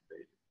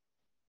activated.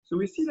 So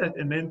we see that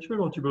an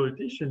internal tibial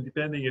rotation,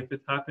 depending if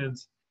it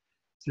happens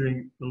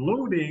during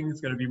loading,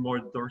 it's going to be more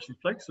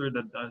dorsiflexor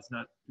that does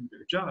not do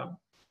their job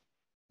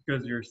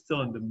because you're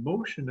still in the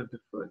motion of the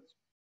foot.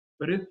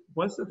 But if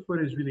once the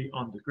foot is really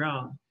on the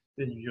ground,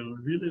 then you're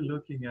really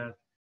looking at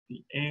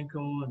the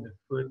ankle and the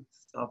foot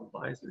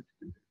stabilizer to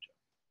do their job.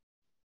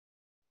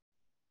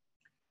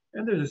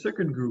 And there's a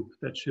second group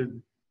that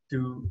should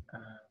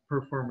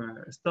perform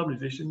a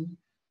stabilization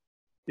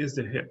is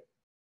the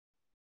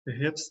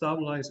hip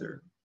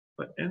stabilizer,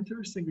 but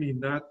interestingly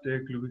not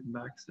the glute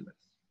maximus.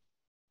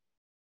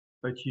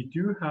 But you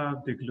do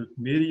have the glute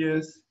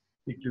medius,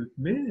 the glute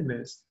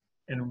minimus,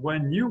 and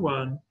one new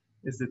one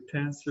is the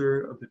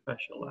tensor of the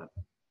fascia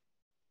lata.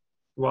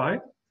 Why?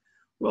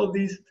 Well,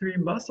 these three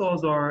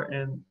muscles are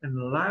in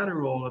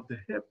lateral of the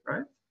hip,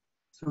 right?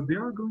 So they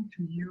are going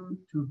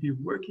to be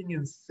working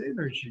in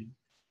synergy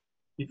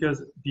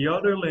because the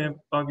other limb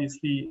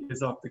obviously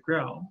is off the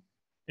ground.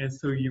 And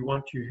so you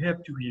want your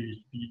hip to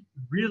be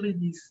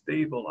really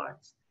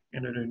stabilized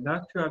in order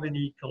not to have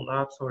any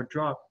collapse or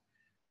drop.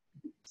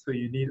 So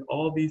you need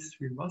all these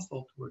three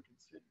muscles to work in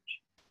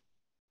synergy.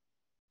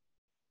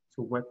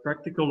 So what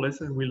practical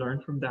lesson we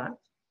learned from that?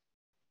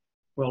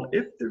 Well,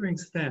 if during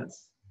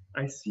stance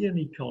I see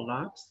any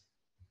collapse,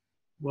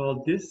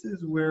 well, this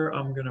is where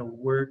I'm going to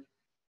work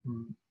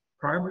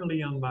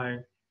primarily on my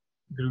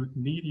glute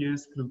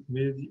medius,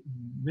 glute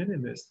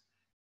minimus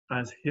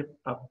as hip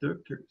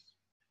abductors,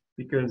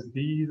 because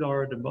these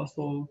are the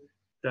muscles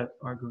that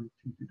are going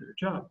to do their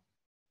job.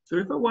 So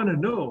if I want to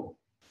know,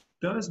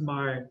 does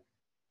my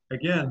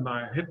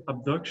hip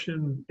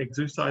abduction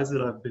exercise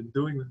that I've been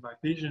doing with my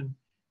patient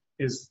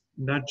he's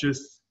not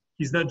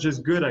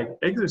just good at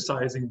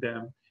exercising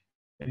them,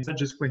 and it's not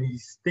just when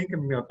he's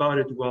thinking about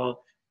it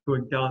while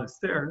going down the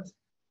stairs,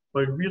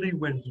 but really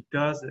when he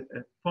does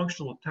a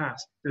functional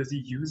task, does he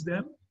use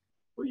them?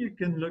 Well, you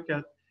can look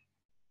at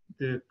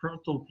the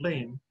frontal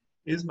plane.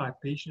 Is my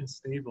patient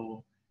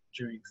stable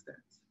during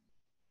stance?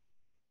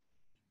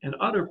 And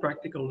other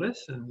practical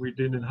lesson, we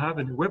didn't have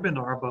any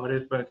webinar about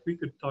it, but we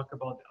could talk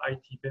about the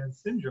IT band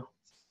syndromes.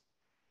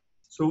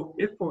 So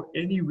if for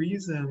any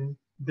reason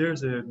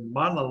there's a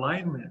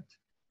malalignment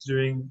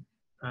during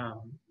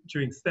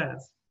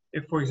stance,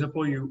 if for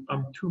example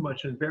I'm too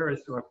much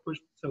embarrassed or I push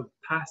some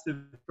passive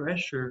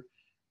pressure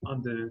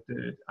on the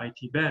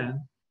IT band,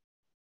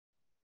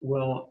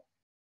 well,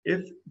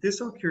 if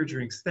this occurs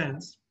during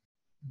stance,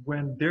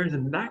 when there's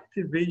an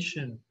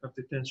activation of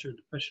the tensor of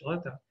the fascia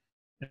lata,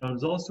 and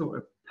there's also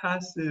a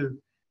passive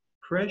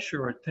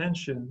pressure or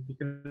tension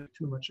because I'm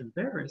too much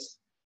embarrassed,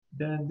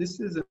 then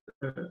this is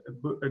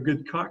a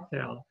good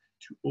cocktail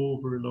to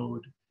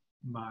overload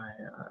my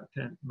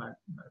hand.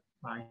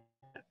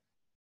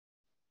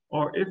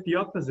 Or if the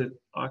opposite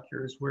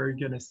occurs, where you're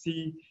going to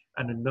see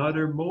at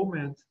another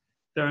moment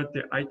that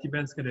the IT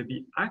band is going to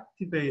be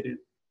activated,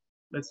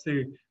 let's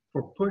say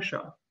for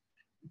push-off,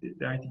 the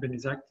IT band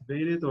is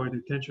activated or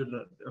the tension of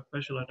the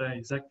fascia lata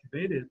is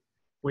activated,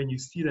 when you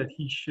see that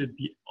he should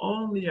be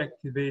only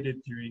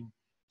activated during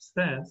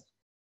stance,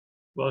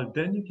 well,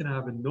 then you can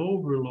have an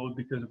overload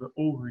because of an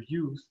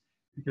overuse,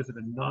 because of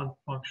a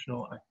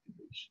non-functional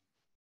activation.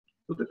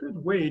 So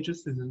different way,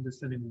 just in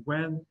understanding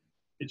when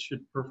it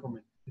should perform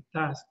a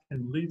task,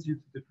 and leads you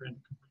to different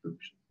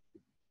conclusions.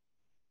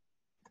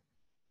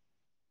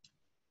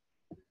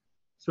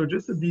 So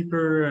just a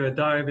deeper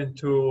dive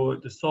into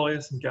the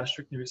soleus and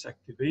gastric nervous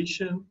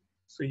activation.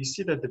 So you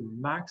see that the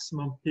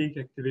maximum peak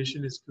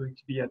activation is going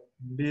to be at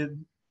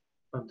mid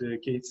of the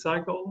gait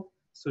cycle,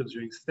 so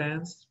during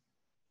stance.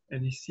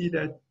 And you see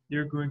that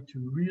they're going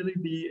to really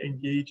be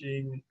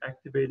engaging,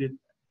 activated,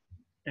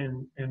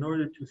 and in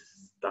order to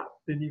stop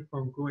the knee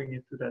from going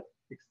into that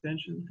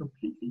extension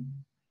completely,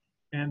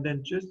 and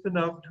then just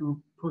enough to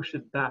push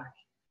it back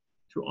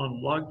to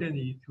unlock the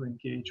knee to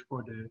engage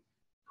for the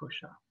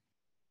push-up.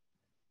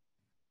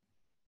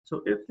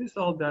 So if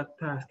that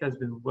task has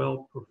been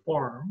well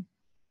performed,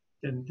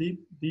 then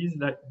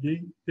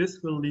this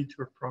will lead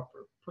to a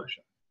proper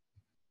push-up.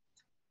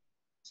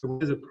 So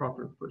what is a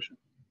proper push-up?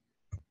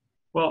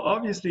 Well,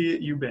 obviously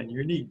you bend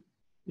your knee.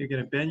 You're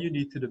going to bend your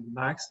knee to the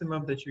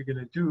maximum that you're going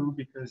to do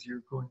because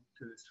you're going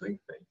to the swing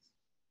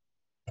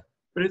phase.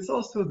 But it's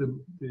also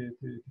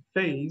the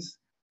phase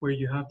where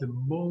you have the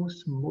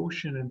most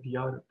motion in the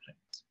outer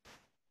planes,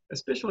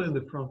 especially in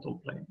the frontal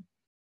plane.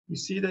 You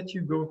see that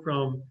you go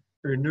from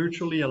a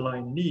neutrally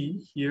aligned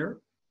knee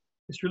here.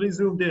 It's really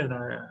zoomed in.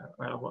 I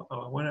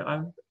want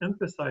to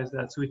emphasize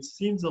that. So it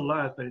seems a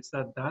lot, but it's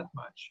not that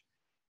much.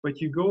 But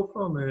you go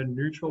from a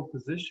neutral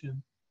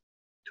position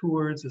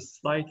towards a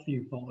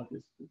slightly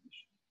valgus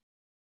position.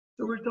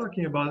 So we're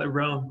talking about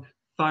around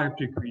 5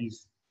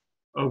 degrees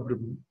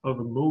of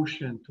a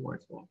motion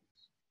towards valgus.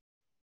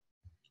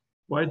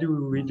 Why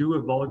do we do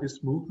a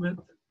valgus movement?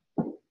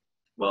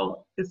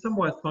 Well, it's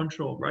somewhat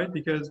functional, right?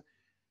 Because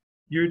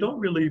you don't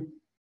really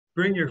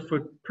bring your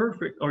foot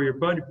perfect or your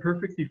body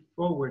perfectly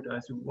forward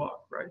as you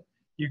walk, right?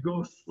 You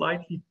go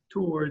slightly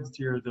towards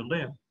the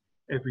limb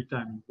every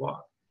time you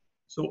walk.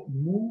 So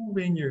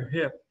moving your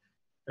hip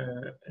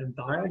and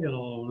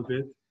diagonal a little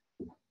bit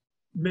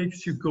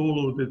makes you go a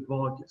little bit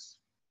valgus.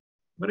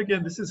 But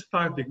again, this is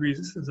 5 degrees.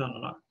 This is not a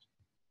lot.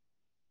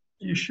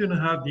 You shouldn't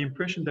have the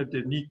impression that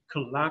the knee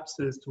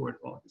collapses toward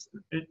valgus.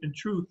 In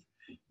truth,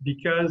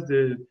 because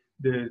the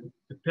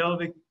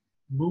pelvic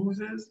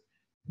moves,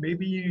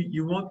 maybe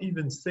you won't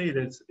even say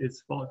that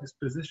it's valgus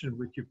position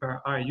with your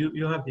bare eye.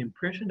 You'll have the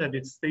impression that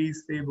it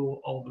stays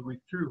stable all the way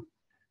through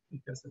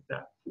because of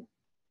that.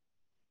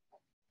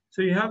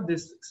 So you have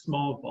this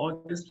small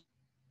valgus,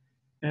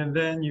 and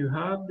then you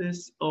have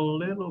this a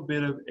little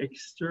bit of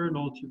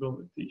external tibial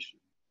rotation.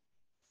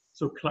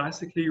 So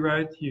classically,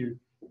 right, you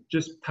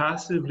just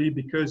passively,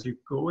 because you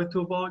go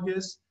into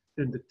valgus,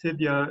 then the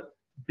tibia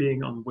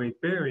being on weight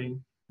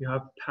bearing, you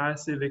have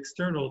passive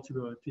external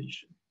tibial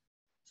rotation.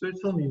 So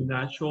it's only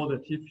natural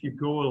that if you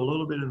go a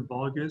little bit in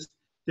valgus,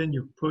 then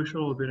you push a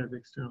little bit of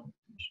external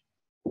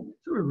rotation.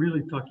 So we're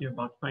really talking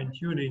about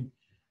fine-tuning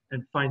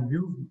and fine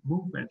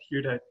movement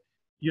here that,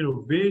 you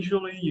know,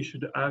 visually you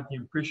should have the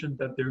impression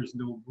that there is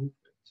no movement.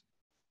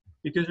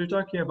 Because you're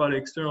talking about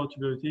external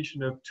tibial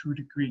rotation of 2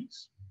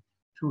 degrees,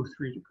 2 or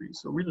 3 degrees,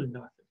 so really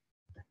nothing.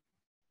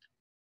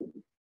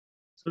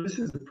 So this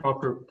is the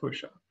proper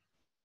push-up.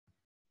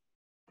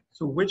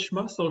 So which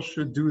muscles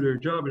should do their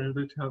job in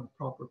order to have a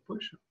proper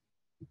push-up?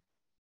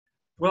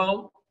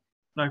 Well,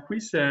 like we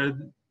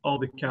said, all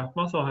the calf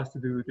muscle has to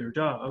do their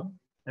job,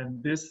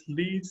 and this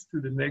leads to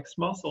the next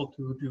muscle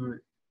to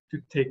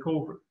take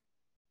over.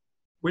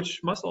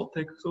 Which muscle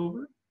takes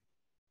over?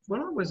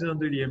 Well, I was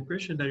under the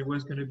impression that it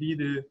was going to be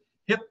the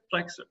hip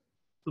flexor.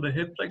 So the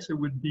hip flexor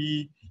would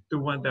be the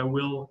one that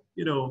will,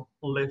 you know,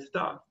 lift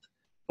off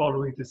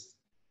following this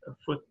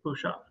foot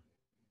push-up.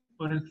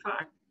 But in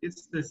fact,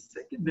 it's the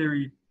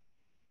secondary,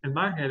 in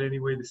my head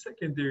anyway, the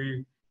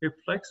secondary hip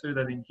flexor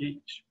that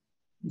engage.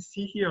 You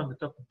see here on the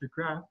top of the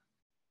graph,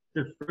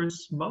 the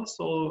first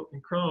muscle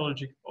in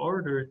chronological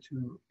order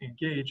to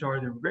engage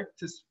are the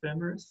rectus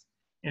femoris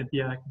and the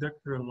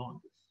adductor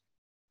longus.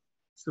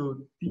 So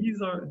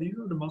these are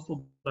the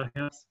muscles that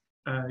helps,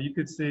 you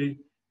could say,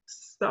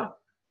 stop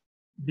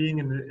being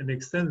in an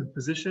extended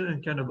position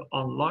and kind of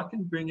unlock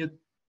and bring it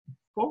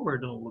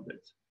forward a little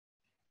bit.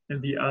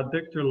 And the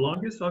adductor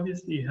longus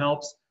obviously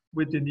helps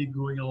with the knee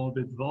going a little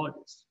bit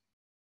valgus.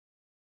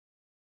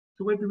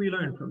 So what do we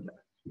learn from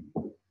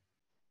that?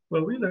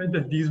 Well, we learned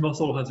that these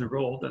muscles has a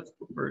role, that's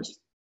the first,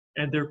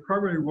 and their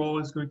primary role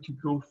is going to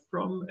go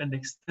from an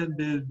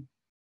extended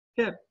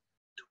hip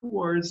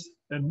towards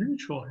a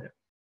neutral hip.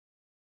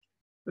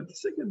 But the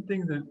second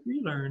thing that we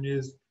learn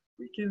is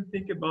we can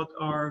think about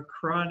our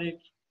chronic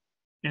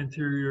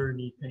anterior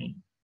knee pain,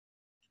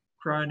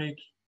 chronic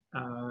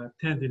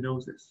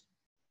tendinosis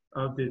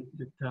of the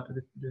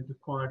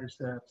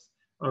quadriceps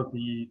of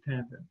the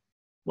tendon.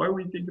 Why do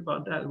we think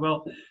about that?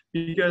 Well,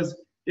 because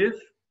if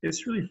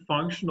it's really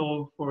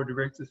functional for the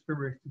rectus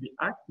femoris to be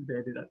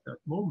activated at that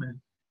moment,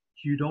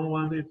 you don't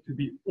want it to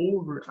be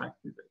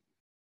overactivated.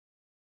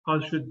 How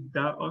should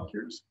that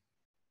occur?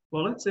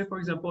 Well, let's say, for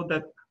example,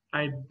 that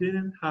I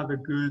didn't have a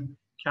good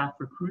calf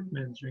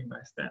recruitment during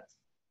my stance.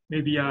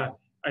 Maybe I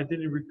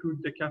didn't recruit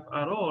the calf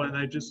at all, and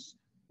I just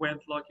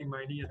went locking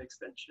my knee at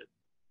extension.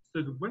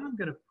 So when I'm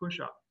going to push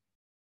up,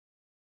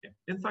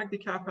 in fact, the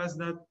calf has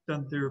not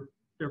done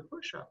their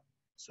push up.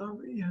 So I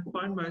really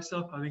find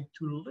myself having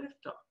to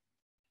lift up.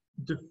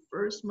 The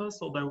first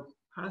muscle that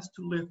has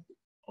to lift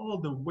all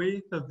the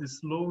weight of this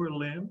lower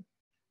limb,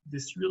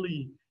 this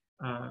really,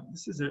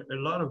 this is a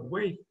lot of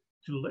weight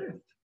to lift.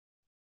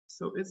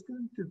 So it's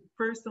going to,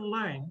 first in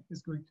line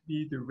is going to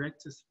be the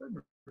rectus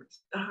femoris.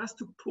 That has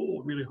to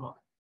pull really hard.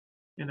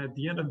 And at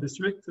the end of this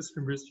rectus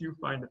femoris, you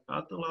find the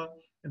patella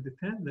and the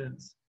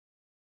tendons.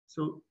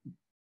 So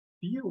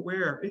be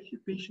aware if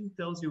your patient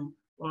tells you,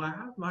 well, I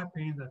have my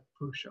pain at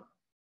push-up.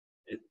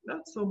 It's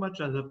not so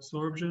much as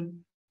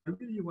absorption, but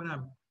really when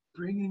I'm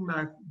bringing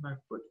my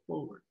foot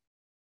forward.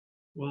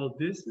 Well,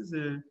 this is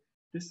a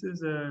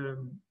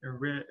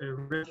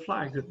red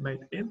flag that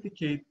might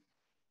indicate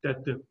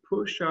that the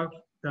push-up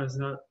does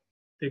not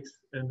take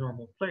a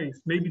normal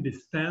place. Maybe the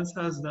stance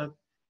has not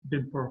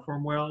been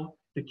performed well,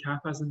 the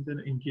calf hasn't been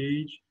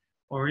engaged,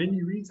 or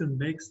any reason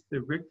makes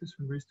the rectus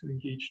femoris to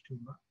engage too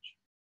much.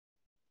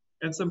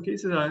 In some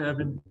cases,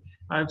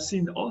 I've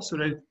seen also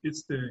that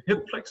it's the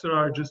hip flexor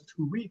are just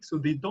too weak, so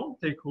they don't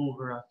take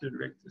over after the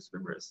rectus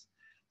femoris.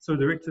 So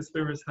the rectus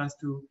femoris has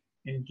to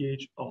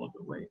engage all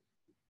the way.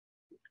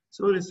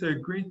 So it's a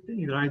great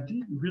thing that I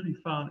did really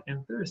found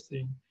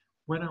interesting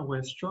when I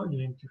was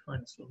struggling to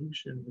find a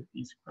solution with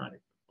these chronic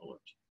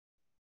pathology.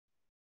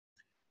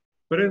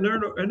 But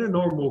in a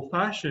normal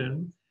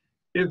fashion,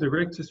 if the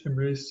rectus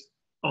femoris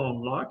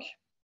unlock,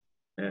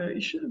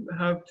 you shouldn't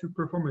have to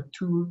perform a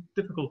too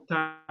difficult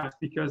task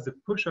because the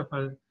push-up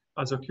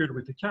has occurred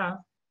with the calf.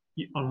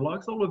 He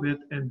unlocks all of it,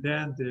 and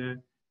then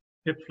the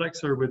hip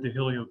flexor with the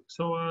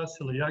iliopsoas,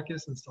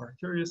 celiacus, and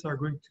sartorius are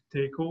going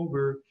to take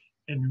over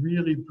and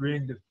really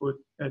bring the foot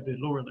at the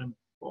lower limb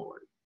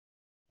forward.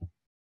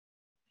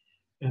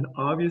 And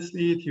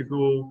obviously, if you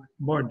go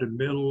more in the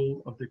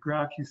middle of the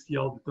graph, you see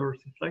all the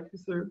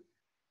dorsiflexor.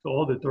 So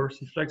all the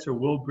dorsiflexor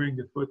will bring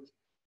the foot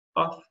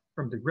off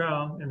from the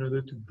ground in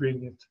order to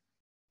bring it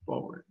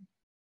forward.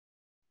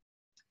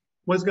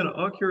 What's going to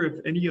occur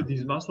if any of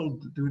these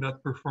muscles do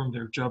not perform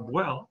their job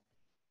well?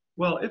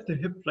 Well, if the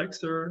hip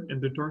flexor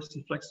and the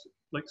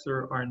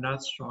dorsiflexor are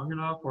not strong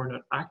enough or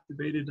not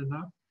activated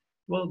enough,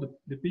 well,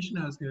 the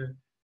patient is going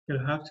to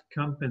have to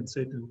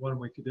compensate in one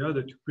way to the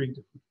other to bring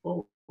the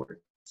foot forward.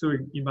 So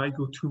you might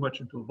go too much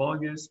into a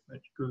valgus,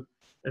 might go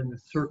in the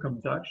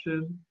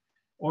circumduction,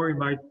 or you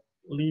might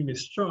lean a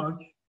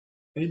trunk,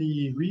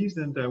 any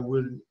reason that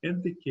would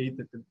indicate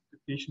that the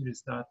patient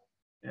is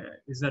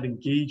not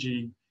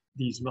engaging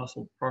these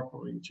muscles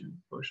properly during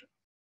push-up.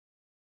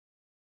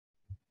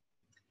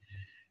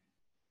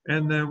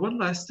 And one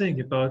last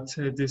thing about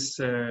this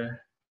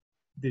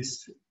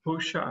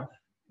push-up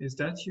is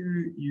that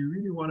you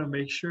really want to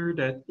make sure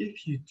that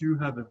if you do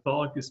have a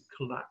valgus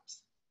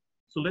collapse,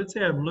 so let's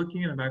say I'm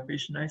looking at my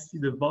patient, I see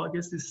the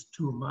valgus is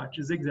too much,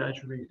 is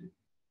exaggerated.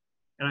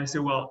 And I say,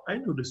 well, I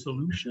know the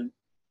solution.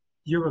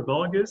 You have a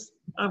valgus,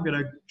 I'm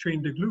going to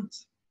train the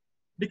glutes.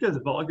 Because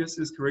valgus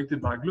is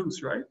corrected by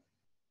glutes, right?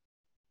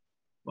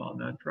 Well,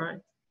 not right.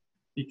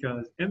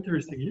 Because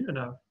interestingly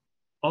enough,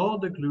 all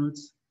the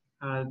glutes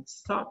had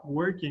stopped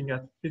working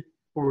at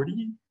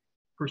 40%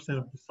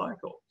 of the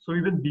cycle. So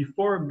even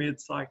before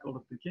mid-cycle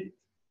of the gait.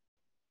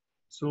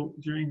 So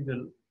during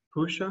the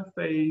push-up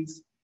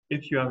phase,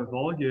 if you have a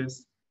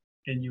valgus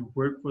and you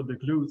work for the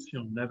glutes,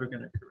 you're never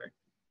going to correct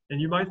it. And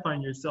you might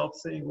find yourself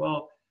saying,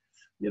 well,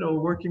 you know,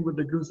 working with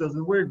the glutes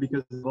doesn't work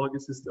because the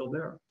valgus is still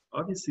there.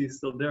 Obviously, it's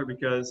still there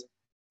because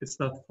it's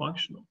not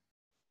functional.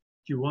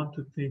 You want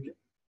to think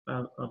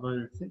of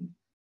other things.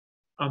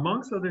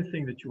 Amongst other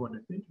things that you want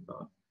to think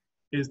about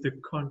is the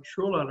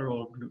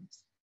contralateral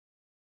glutes.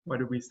 Why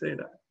do we say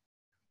that?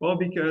 Well,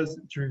 because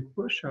during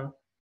push-up,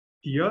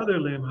 the other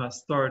limb has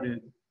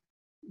started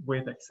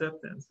with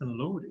acceptance and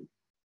loading.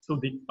 So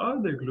the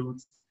other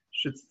glutes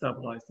should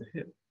stabilize the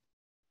hip.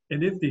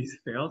 And if these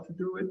fail to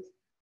do it,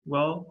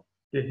 well,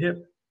 the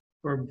hip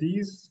from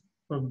this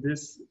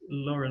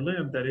lower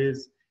limb that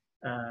is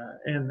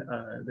in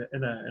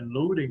a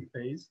loading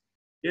phase,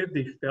 if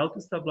they fail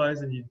to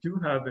stabilize and you do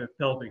have a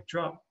pelvic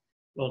drop,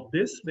 well,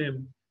 this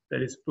limb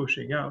that is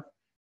pushing out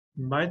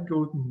might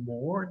go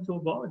more into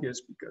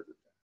valgus because of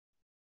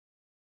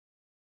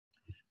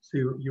that.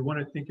 So you want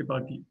to think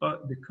about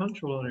the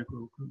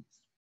contralateral glutes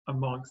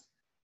amongst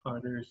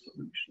other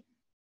solutions.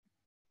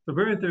 So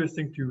very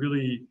interesting to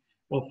really,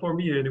 well, for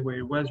me anyway,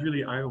 it was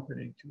really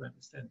eye-opening to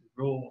understand the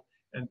role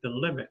and the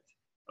limit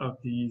of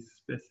these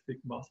specific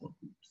muscle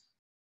groups.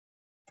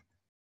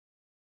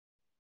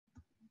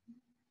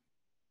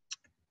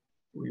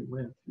 We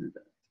went through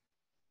that.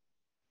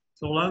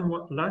 So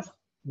last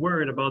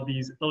word about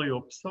these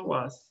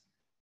iliopsoas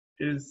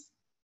is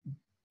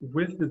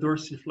with the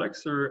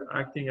dorsiflexor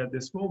acting at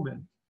this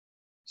moment.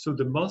 So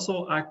the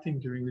muscle acting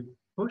during the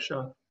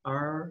push-up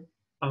are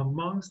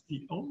amongst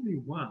the only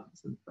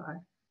ones, in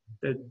fact,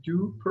 that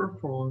do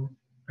perform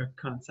a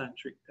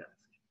concentric task.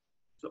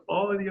 So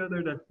all of the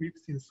other that we've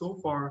seen so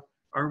far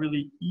are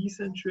really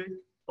eccentric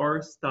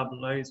or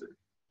stabilizer.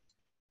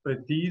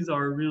 But these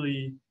are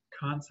really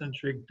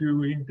concentric,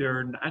 doing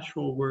their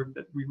natural work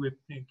that we would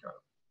think of.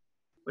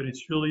 But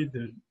it's really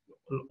the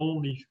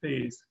only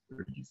phase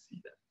where you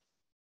see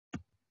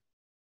that.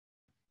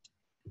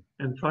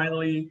 And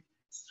finally,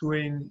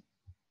 swing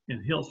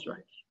and heel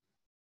strike.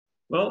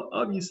 Well,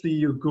 obviously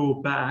you go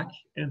back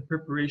in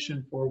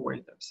preparation for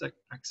weight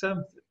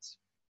acceptance.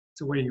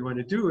 So what do you want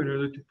to do in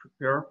order to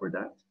prepare for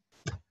that?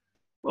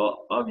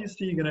 Well,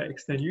 obviously you're going to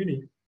extend your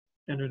knee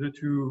in order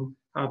to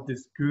have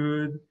this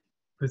good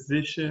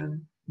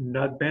position,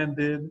 not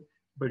bended,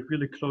 but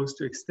really close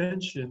to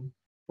extension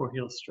for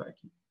heel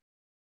striking.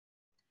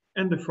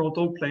 And the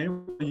frontal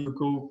plane, you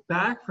go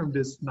back from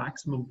this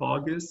maximum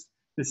valgus,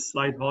 this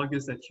slight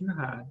valgus that you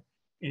had,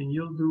 and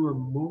you'll do a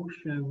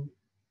motion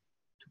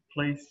to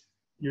place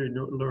your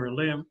lower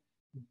limb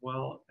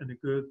while in a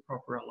good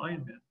proper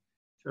alignment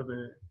to have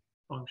a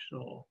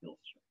functional heel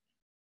strike.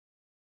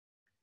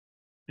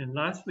 And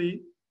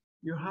lastly,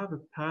 you have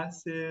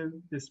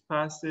this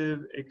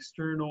passive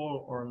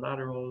external or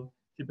lateral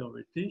tibial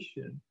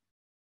rotation.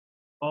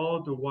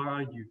 All the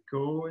while you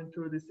go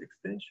into this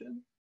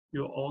extension,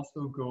 you'll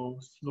also go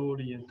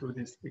slowly into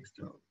this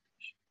external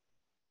rotation.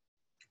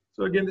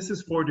 So again, this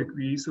is 4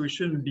 degrees, so it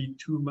shouldn't be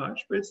too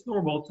much, but it's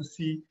normal to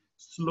see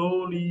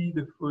slowly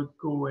the foot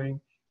going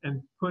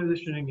and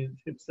positioning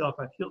itself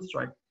at heel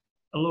strike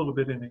a little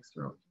bit in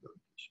external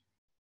rotation.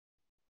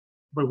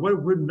 But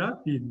what would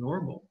not be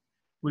normal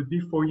would be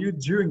for you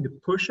during the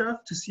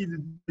push-up to see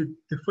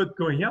the foot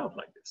going out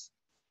like this.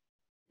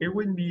 it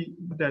would be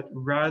that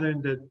rather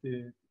than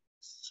the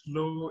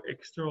slow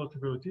external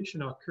tibial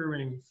rotation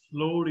occurring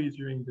slowly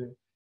during the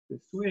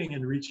swing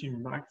and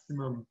reaching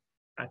maximum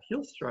at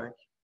heel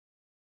strike,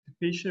 the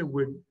patient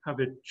would have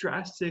a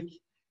drastic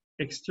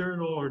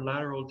external or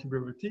lateral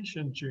tibial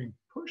rotation during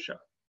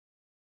push-up.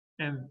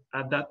 And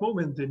at that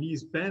moment, the knee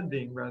is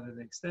bending rather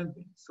than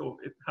extending. So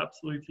it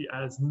absolutely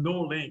has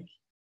no link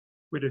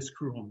with a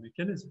screw-home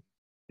mechanism.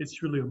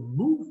 It's really a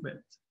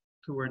movement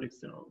toward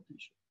external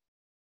rotation.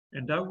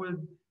 And that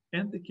would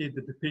indicate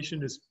that the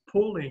patient is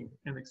pulling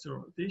an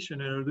external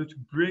rotation in order to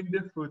bring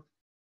the foot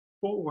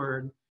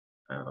forward,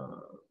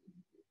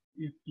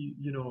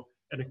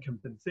 in a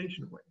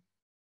compensation way.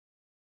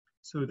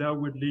 So that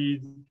would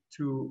lead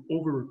to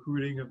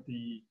over-recruiting of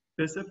the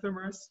pes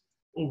femoris,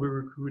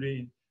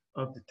 over-recruiting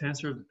of the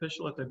tensor of the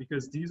fasciolata,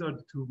 because these are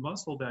the two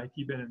muscles, the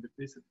IT band and the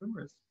pes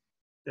femoris,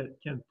 that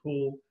can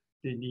pull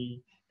the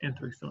knee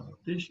into external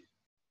rotation.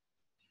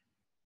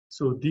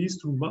 So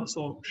these two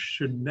muscles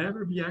should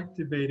never be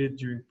activated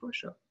during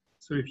push-up.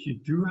 So if you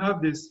do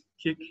have this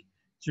kick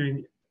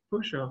during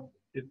push-up,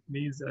 it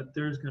means that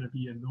there's going to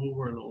be an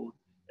overload,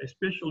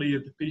 especially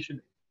if the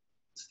patient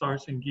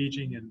starts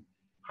engaging in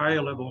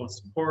higher level of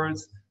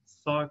sports,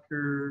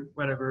 soccer,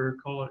 whatever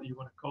you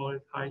want to call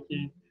it,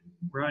 hiking,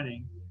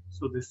 running.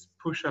 So this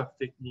push-up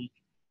technique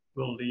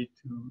will lead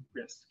to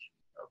risk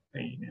of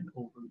pain and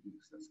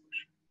overuse as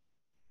well.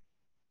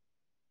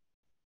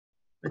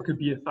 That could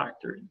be a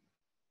factor.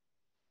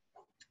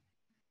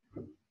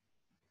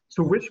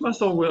 So which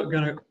muscle will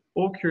going to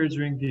occur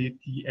during the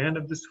end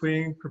of the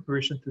swing,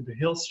 preparation to the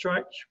heel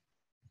strike?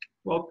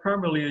 Well,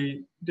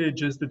 primarily, they're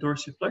just the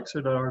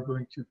dorsiflexor that are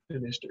going to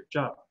finish their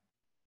job.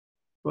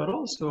 But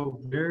also,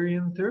 very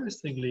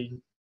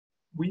interestingly,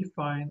 we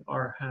find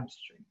our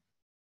hamstring.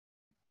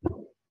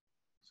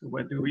 So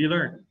what do we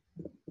learn?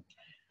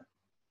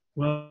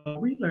 Well,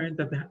 we learned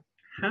that the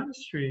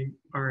hamstring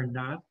are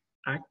not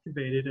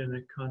activated in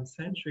a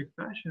concentric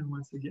fashion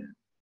once again.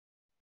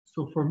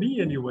 So for me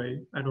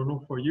anyway, I don't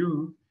know for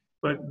you,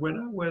 but when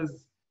I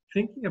was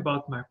thinking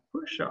about my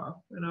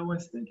push-off, and I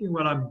was thinking,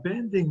 well, I'm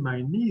bending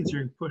my knee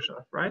during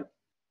push-off, right?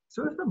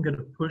 So if I'm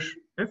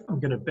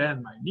gonna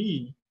bend my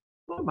knee,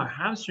 well, my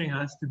hamstring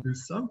has to do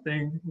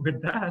something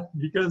with that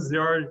because they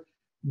are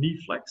knee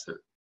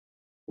flexor.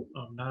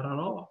 Not at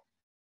all.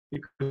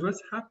 Because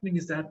what's happening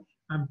is that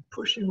I'm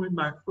pushing with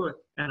my foot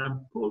and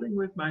I'm pulling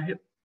with my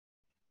hip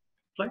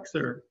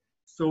flexor.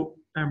 So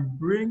I'm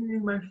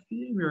bringing my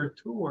femur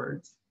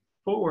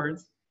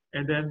forwards,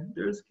 and then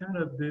there's kind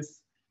of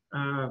this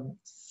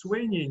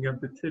swinging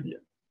of the tibia.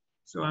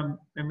 So I'm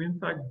in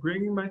fact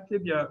bringing my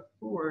tibia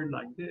forward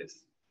like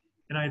this.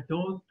 And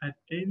at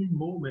any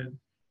moment,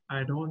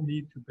 I don't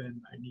need to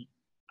bend my knee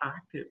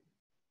actively.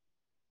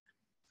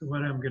 So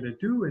what I'm going to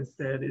do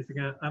instead is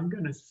I'm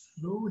going to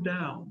slow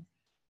down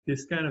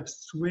this kind of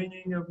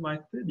swinging of my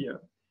tibia,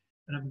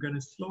 and I'm going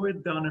to slow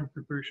it down in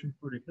preparation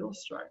for the heel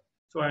strike.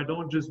 So I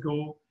don't just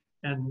go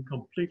and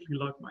completely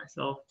lock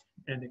myself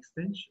in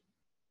extension.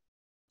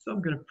 So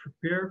I'm going to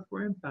prepare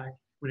for impact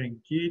with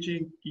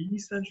engaging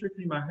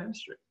eccentrically my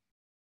hamstring,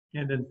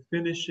 and then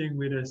finishing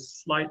with a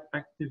slight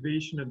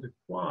activation of the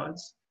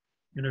quads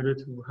in order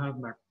to have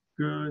my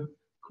good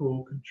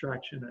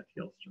co-contraction at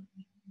heel strike.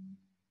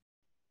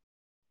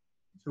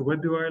 So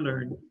what do I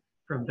learn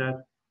from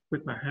that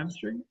with my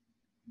hamstring?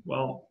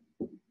 Well,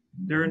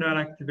 they're not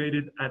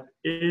activated at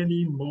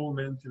any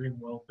moment during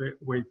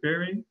weight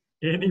bearing,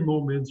 any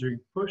moment during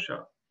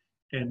push-up,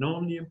 and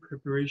only in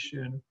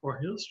preparation for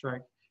heel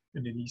strike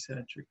in an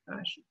eccentric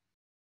fashion.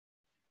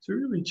 So it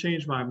really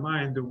changed my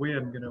mind the way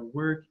I'm going to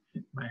work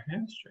my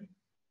hamstring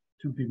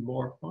to be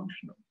more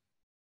functional,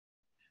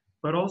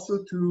 but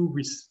also to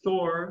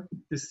restore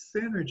the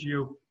synergy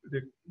of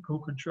the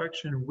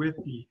co-contraction with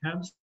the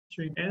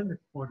hamstring and the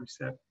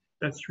quadricep.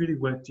 That's really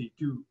what they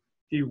do.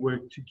 They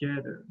work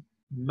together.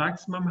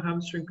 Maximum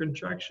hamstring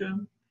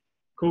contraction,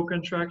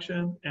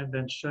 co-contraction, and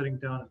then shutting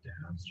down of the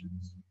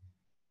hamstrings.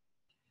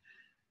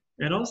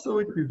 And also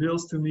it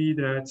reveals to me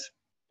that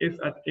if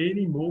at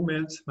any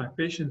moment my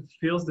patient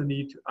feels the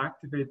need to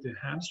activate the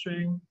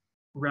hamstring,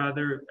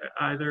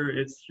 either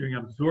it's during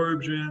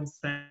absorption,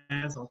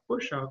 stance, or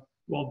push-up,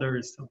 well, there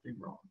is something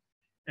wrong.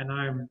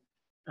 And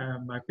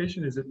my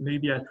patient is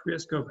maybe at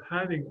risk of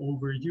having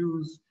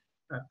overuse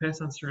pes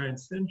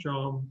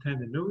syndrome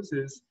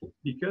tendinosis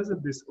because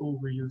of this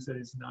overuse that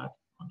is not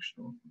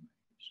functional.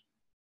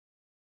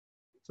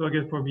 So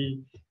again, for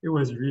me, it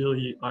was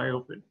really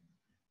eye-opening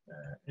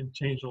and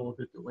changed a little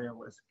bit the way I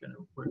was going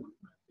to work with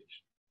my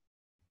patient.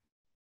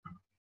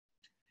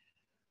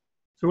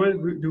 So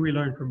what do we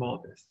learn from all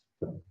this?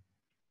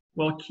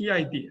 Well, key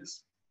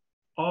ideas.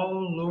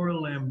 All lower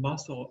limb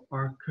muscle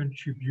are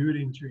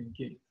contributing during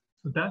gait.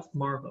 So that's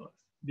marvelous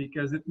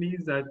because it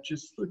means that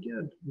just looking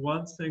at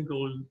one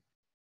single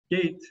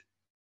gait,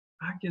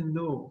 I can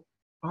know,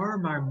 are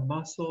my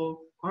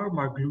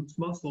glutes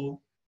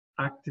muscle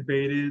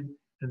activated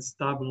and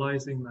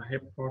stabilizing my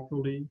hip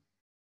properly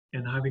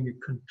and having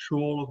a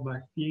control of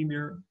my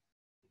femur?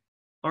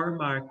 Are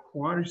my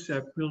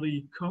quadriceps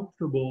really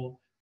comfortable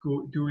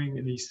doing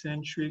an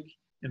eccentric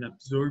and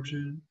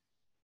absorption?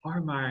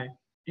 Are my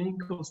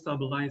ankles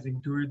stabilizing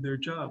during their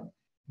job,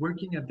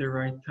 working at the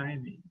right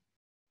timing?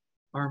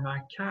 Are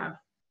my calf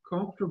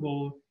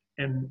comfortable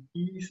and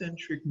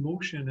eccentric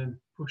motion and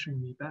pushing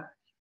me back?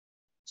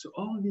 So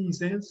all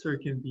these answers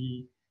can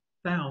be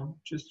found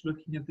just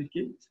looking at the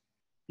gait,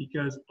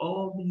 because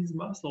all these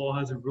muscle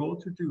has a role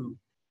to do,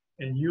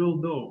 and you'll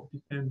know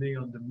depending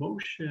on the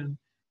motion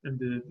and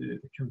the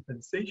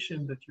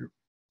compensation that your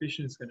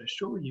patient is going to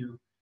show you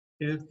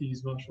if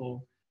these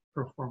muscle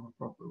perform a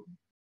proper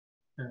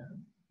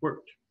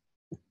work.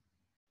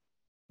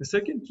 The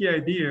second key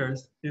idea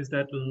is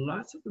that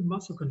lots of the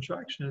muscle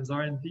contractions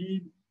are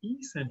indeed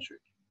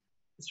eccentric.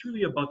 It's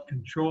really about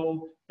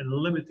control and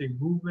limiting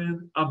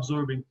movement,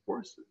 absorbing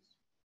forces.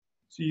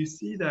 So you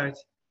see that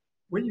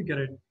when you get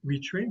to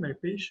retrain my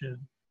patient,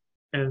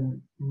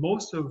 and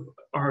most of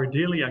our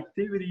daily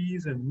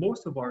activities and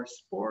most of our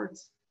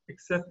sports,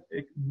 except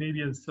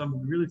maybe in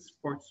some really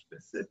sport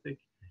specific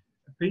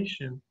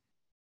patient,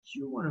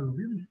 you want to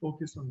really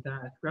focus on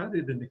that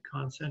rather than the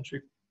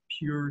concentric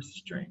pure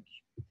strength.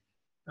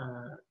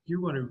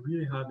 You want to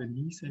really have an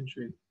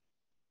eccentric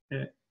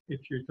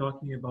if you're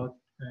talking about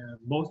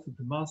most of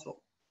the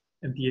muscle,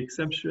 and the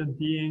exception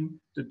being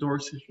the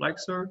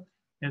dorsiflexor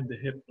and the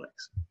hip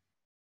flexor.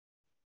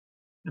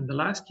 And the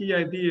last key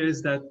idea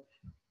is that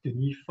the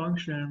knee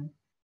function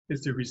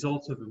is the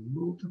result of a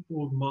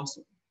multiple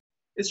muscle.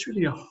 It's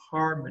really a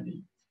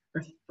harmony,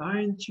 a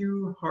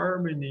fine-tuned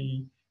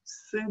harmony,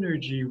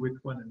 synergy with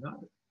one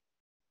another.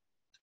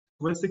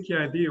 What's the key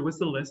idea? What's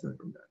the lesson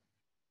from that?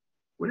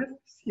 What if we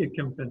see a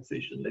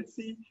compensation? Let's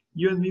see,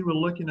 you and me were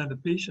looking at the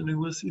patient and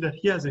we'll see that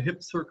he has a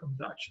hip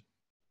circumduction.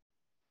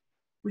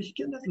 Well, you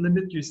cannot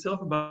limit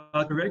yourself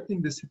about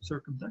correcting this hip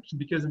circumduction,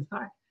 because in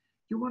fact,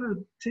 you want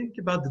to think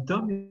about the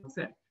domino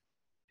effect.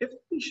 If the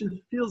patient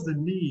feels the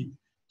need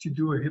to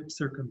do a hip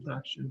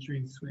circumduction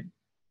during swing,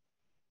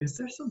 is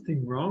there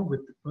something wrong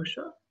with the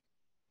push-up?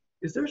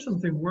 Is there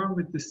something wrong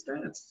with the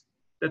stance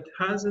that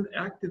hasn't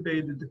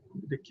activated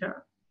the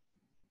calf?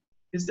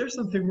 Is there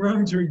something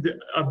wrong during the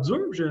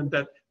absorption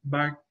that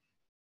by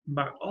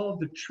all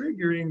the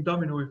triggering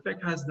domino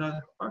effect has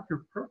not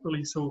occurred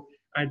properly? So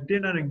I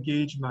did not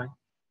engage my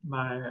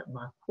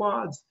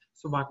quads,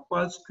 so my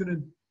quads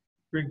couldn't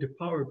bring the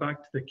power back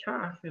to the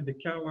calf, and the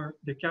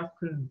calf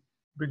couldn't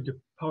bring the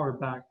power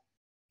back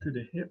to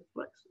the hip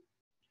flexor.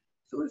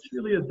 So it's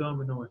really a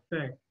domino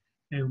effect,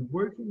 and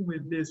working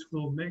with this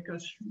will make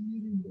us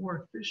really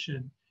more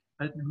efficient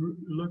at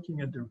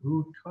looking at the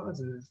root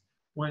causes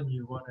when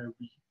you want to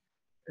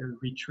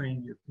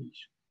retrain your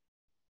patient.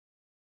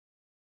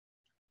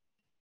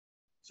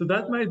 So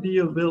that might be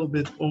a little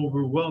bit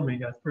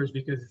overwhelming at first,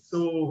 because it's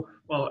so,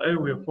 well,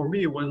 anyway, for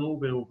me, it was a little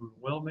bit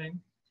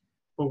overwhelming.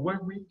 But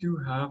what we do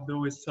have,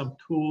 though, is some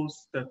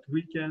tools that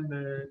we can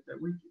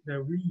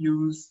that we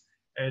use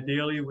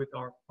daily with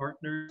our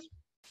partners.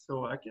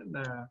 So I can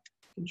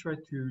try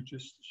to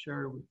just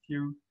share with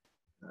you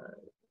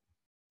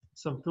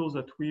some tools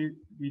that we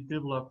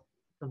developed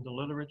from the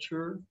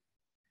literature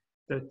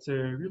that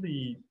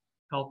really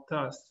helped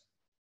us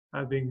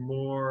having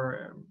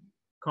more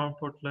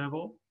comfort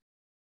level.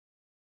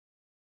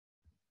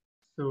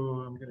 So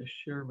I'm going to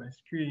share my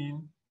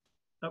screen.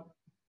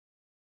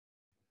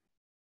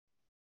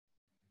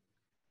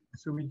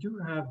 So we do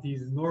have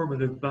these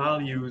normative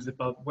values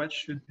about what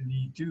should the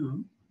knee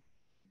do.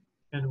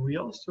 And we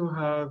also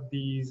have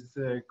these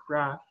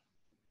graphs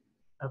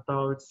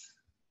about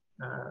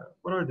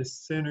what are the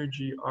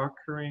synergy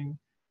occurring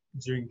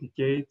during the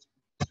gait.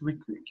 So we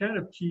kind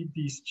of keep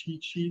these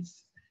cheat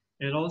sheets,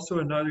 and also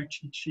another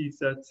cheat sheets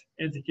that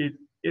indicate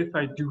if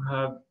I do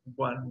have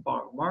one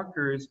bar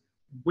markers,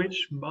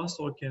 which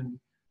muscle can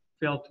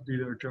fail to do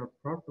their job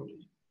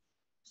properly.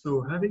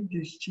 So having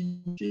these cheat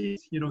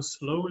sheets,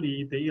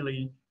 slowly,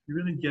 daily, you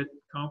really get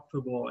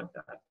comfortable at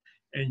that,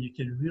 and you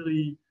can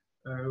really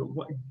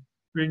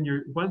bring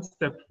your one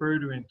step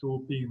further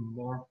into being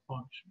more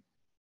functional.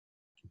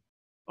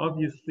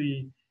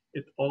 Obviously,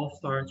 it all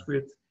starts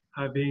with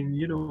having,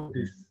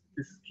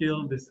 this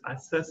skill, this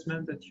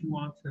assessment that you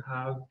want to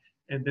have,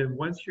 and then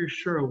once you're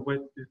sure of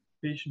what the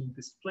patient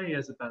display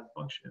as a bad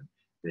function,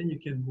 then you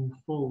can move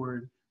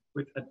forward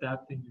with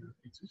adapting your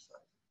exercise.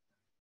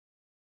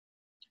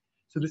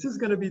 So this is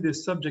going to be the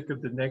subject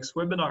of the next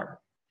webinar.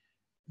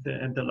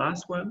 And the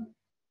last one,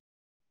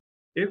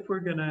 if we're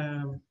going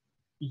to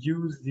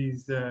use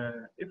these,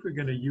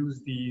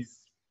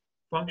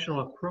 functional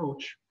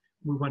approach,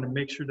 we want to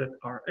make sure that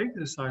our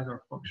exercise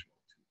are functional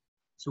too.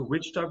 So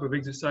which type of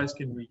exercise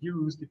can we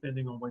use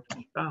depending on what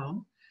we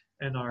found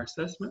and our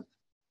assessment?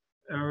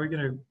 We're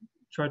going to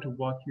try to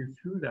walk you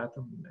through that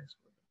on the next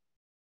webinar.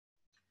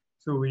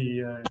 So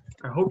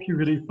I hope you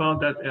really found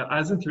that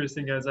as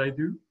interesting as I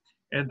do,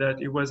 and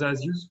that it was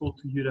as useful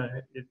to you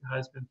that it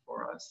has been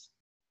for us.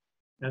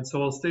 And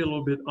so I'll stay a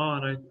little bit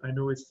on. I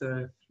know it's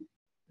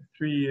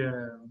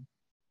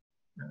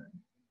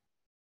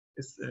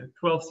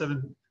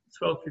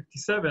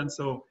 12:57,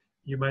 so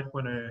you might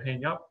want to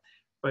hang up.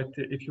 But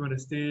if you want to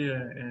stay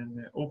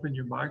and open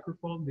your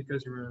microphone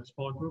because you're in a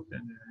small group,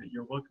 then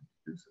you're welcome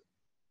to do so.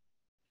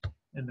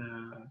 And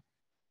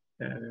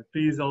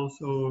please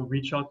also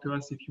reach out to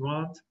us if you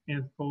want,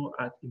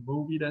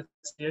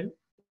 info@emovi.ca.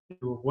 If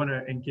you want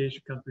to engage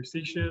a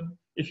conversation,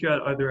 if you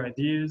have other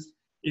ideas,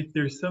 if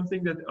there's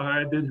something that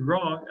I did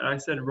wrong, I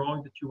said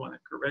wrong that you want to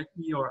correct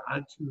me or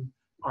add to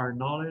our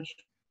knowledge,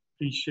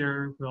 please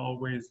share. We're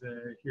always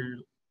here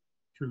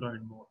to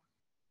learn more.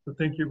 So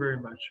thank you very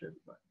much,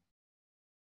 everybody.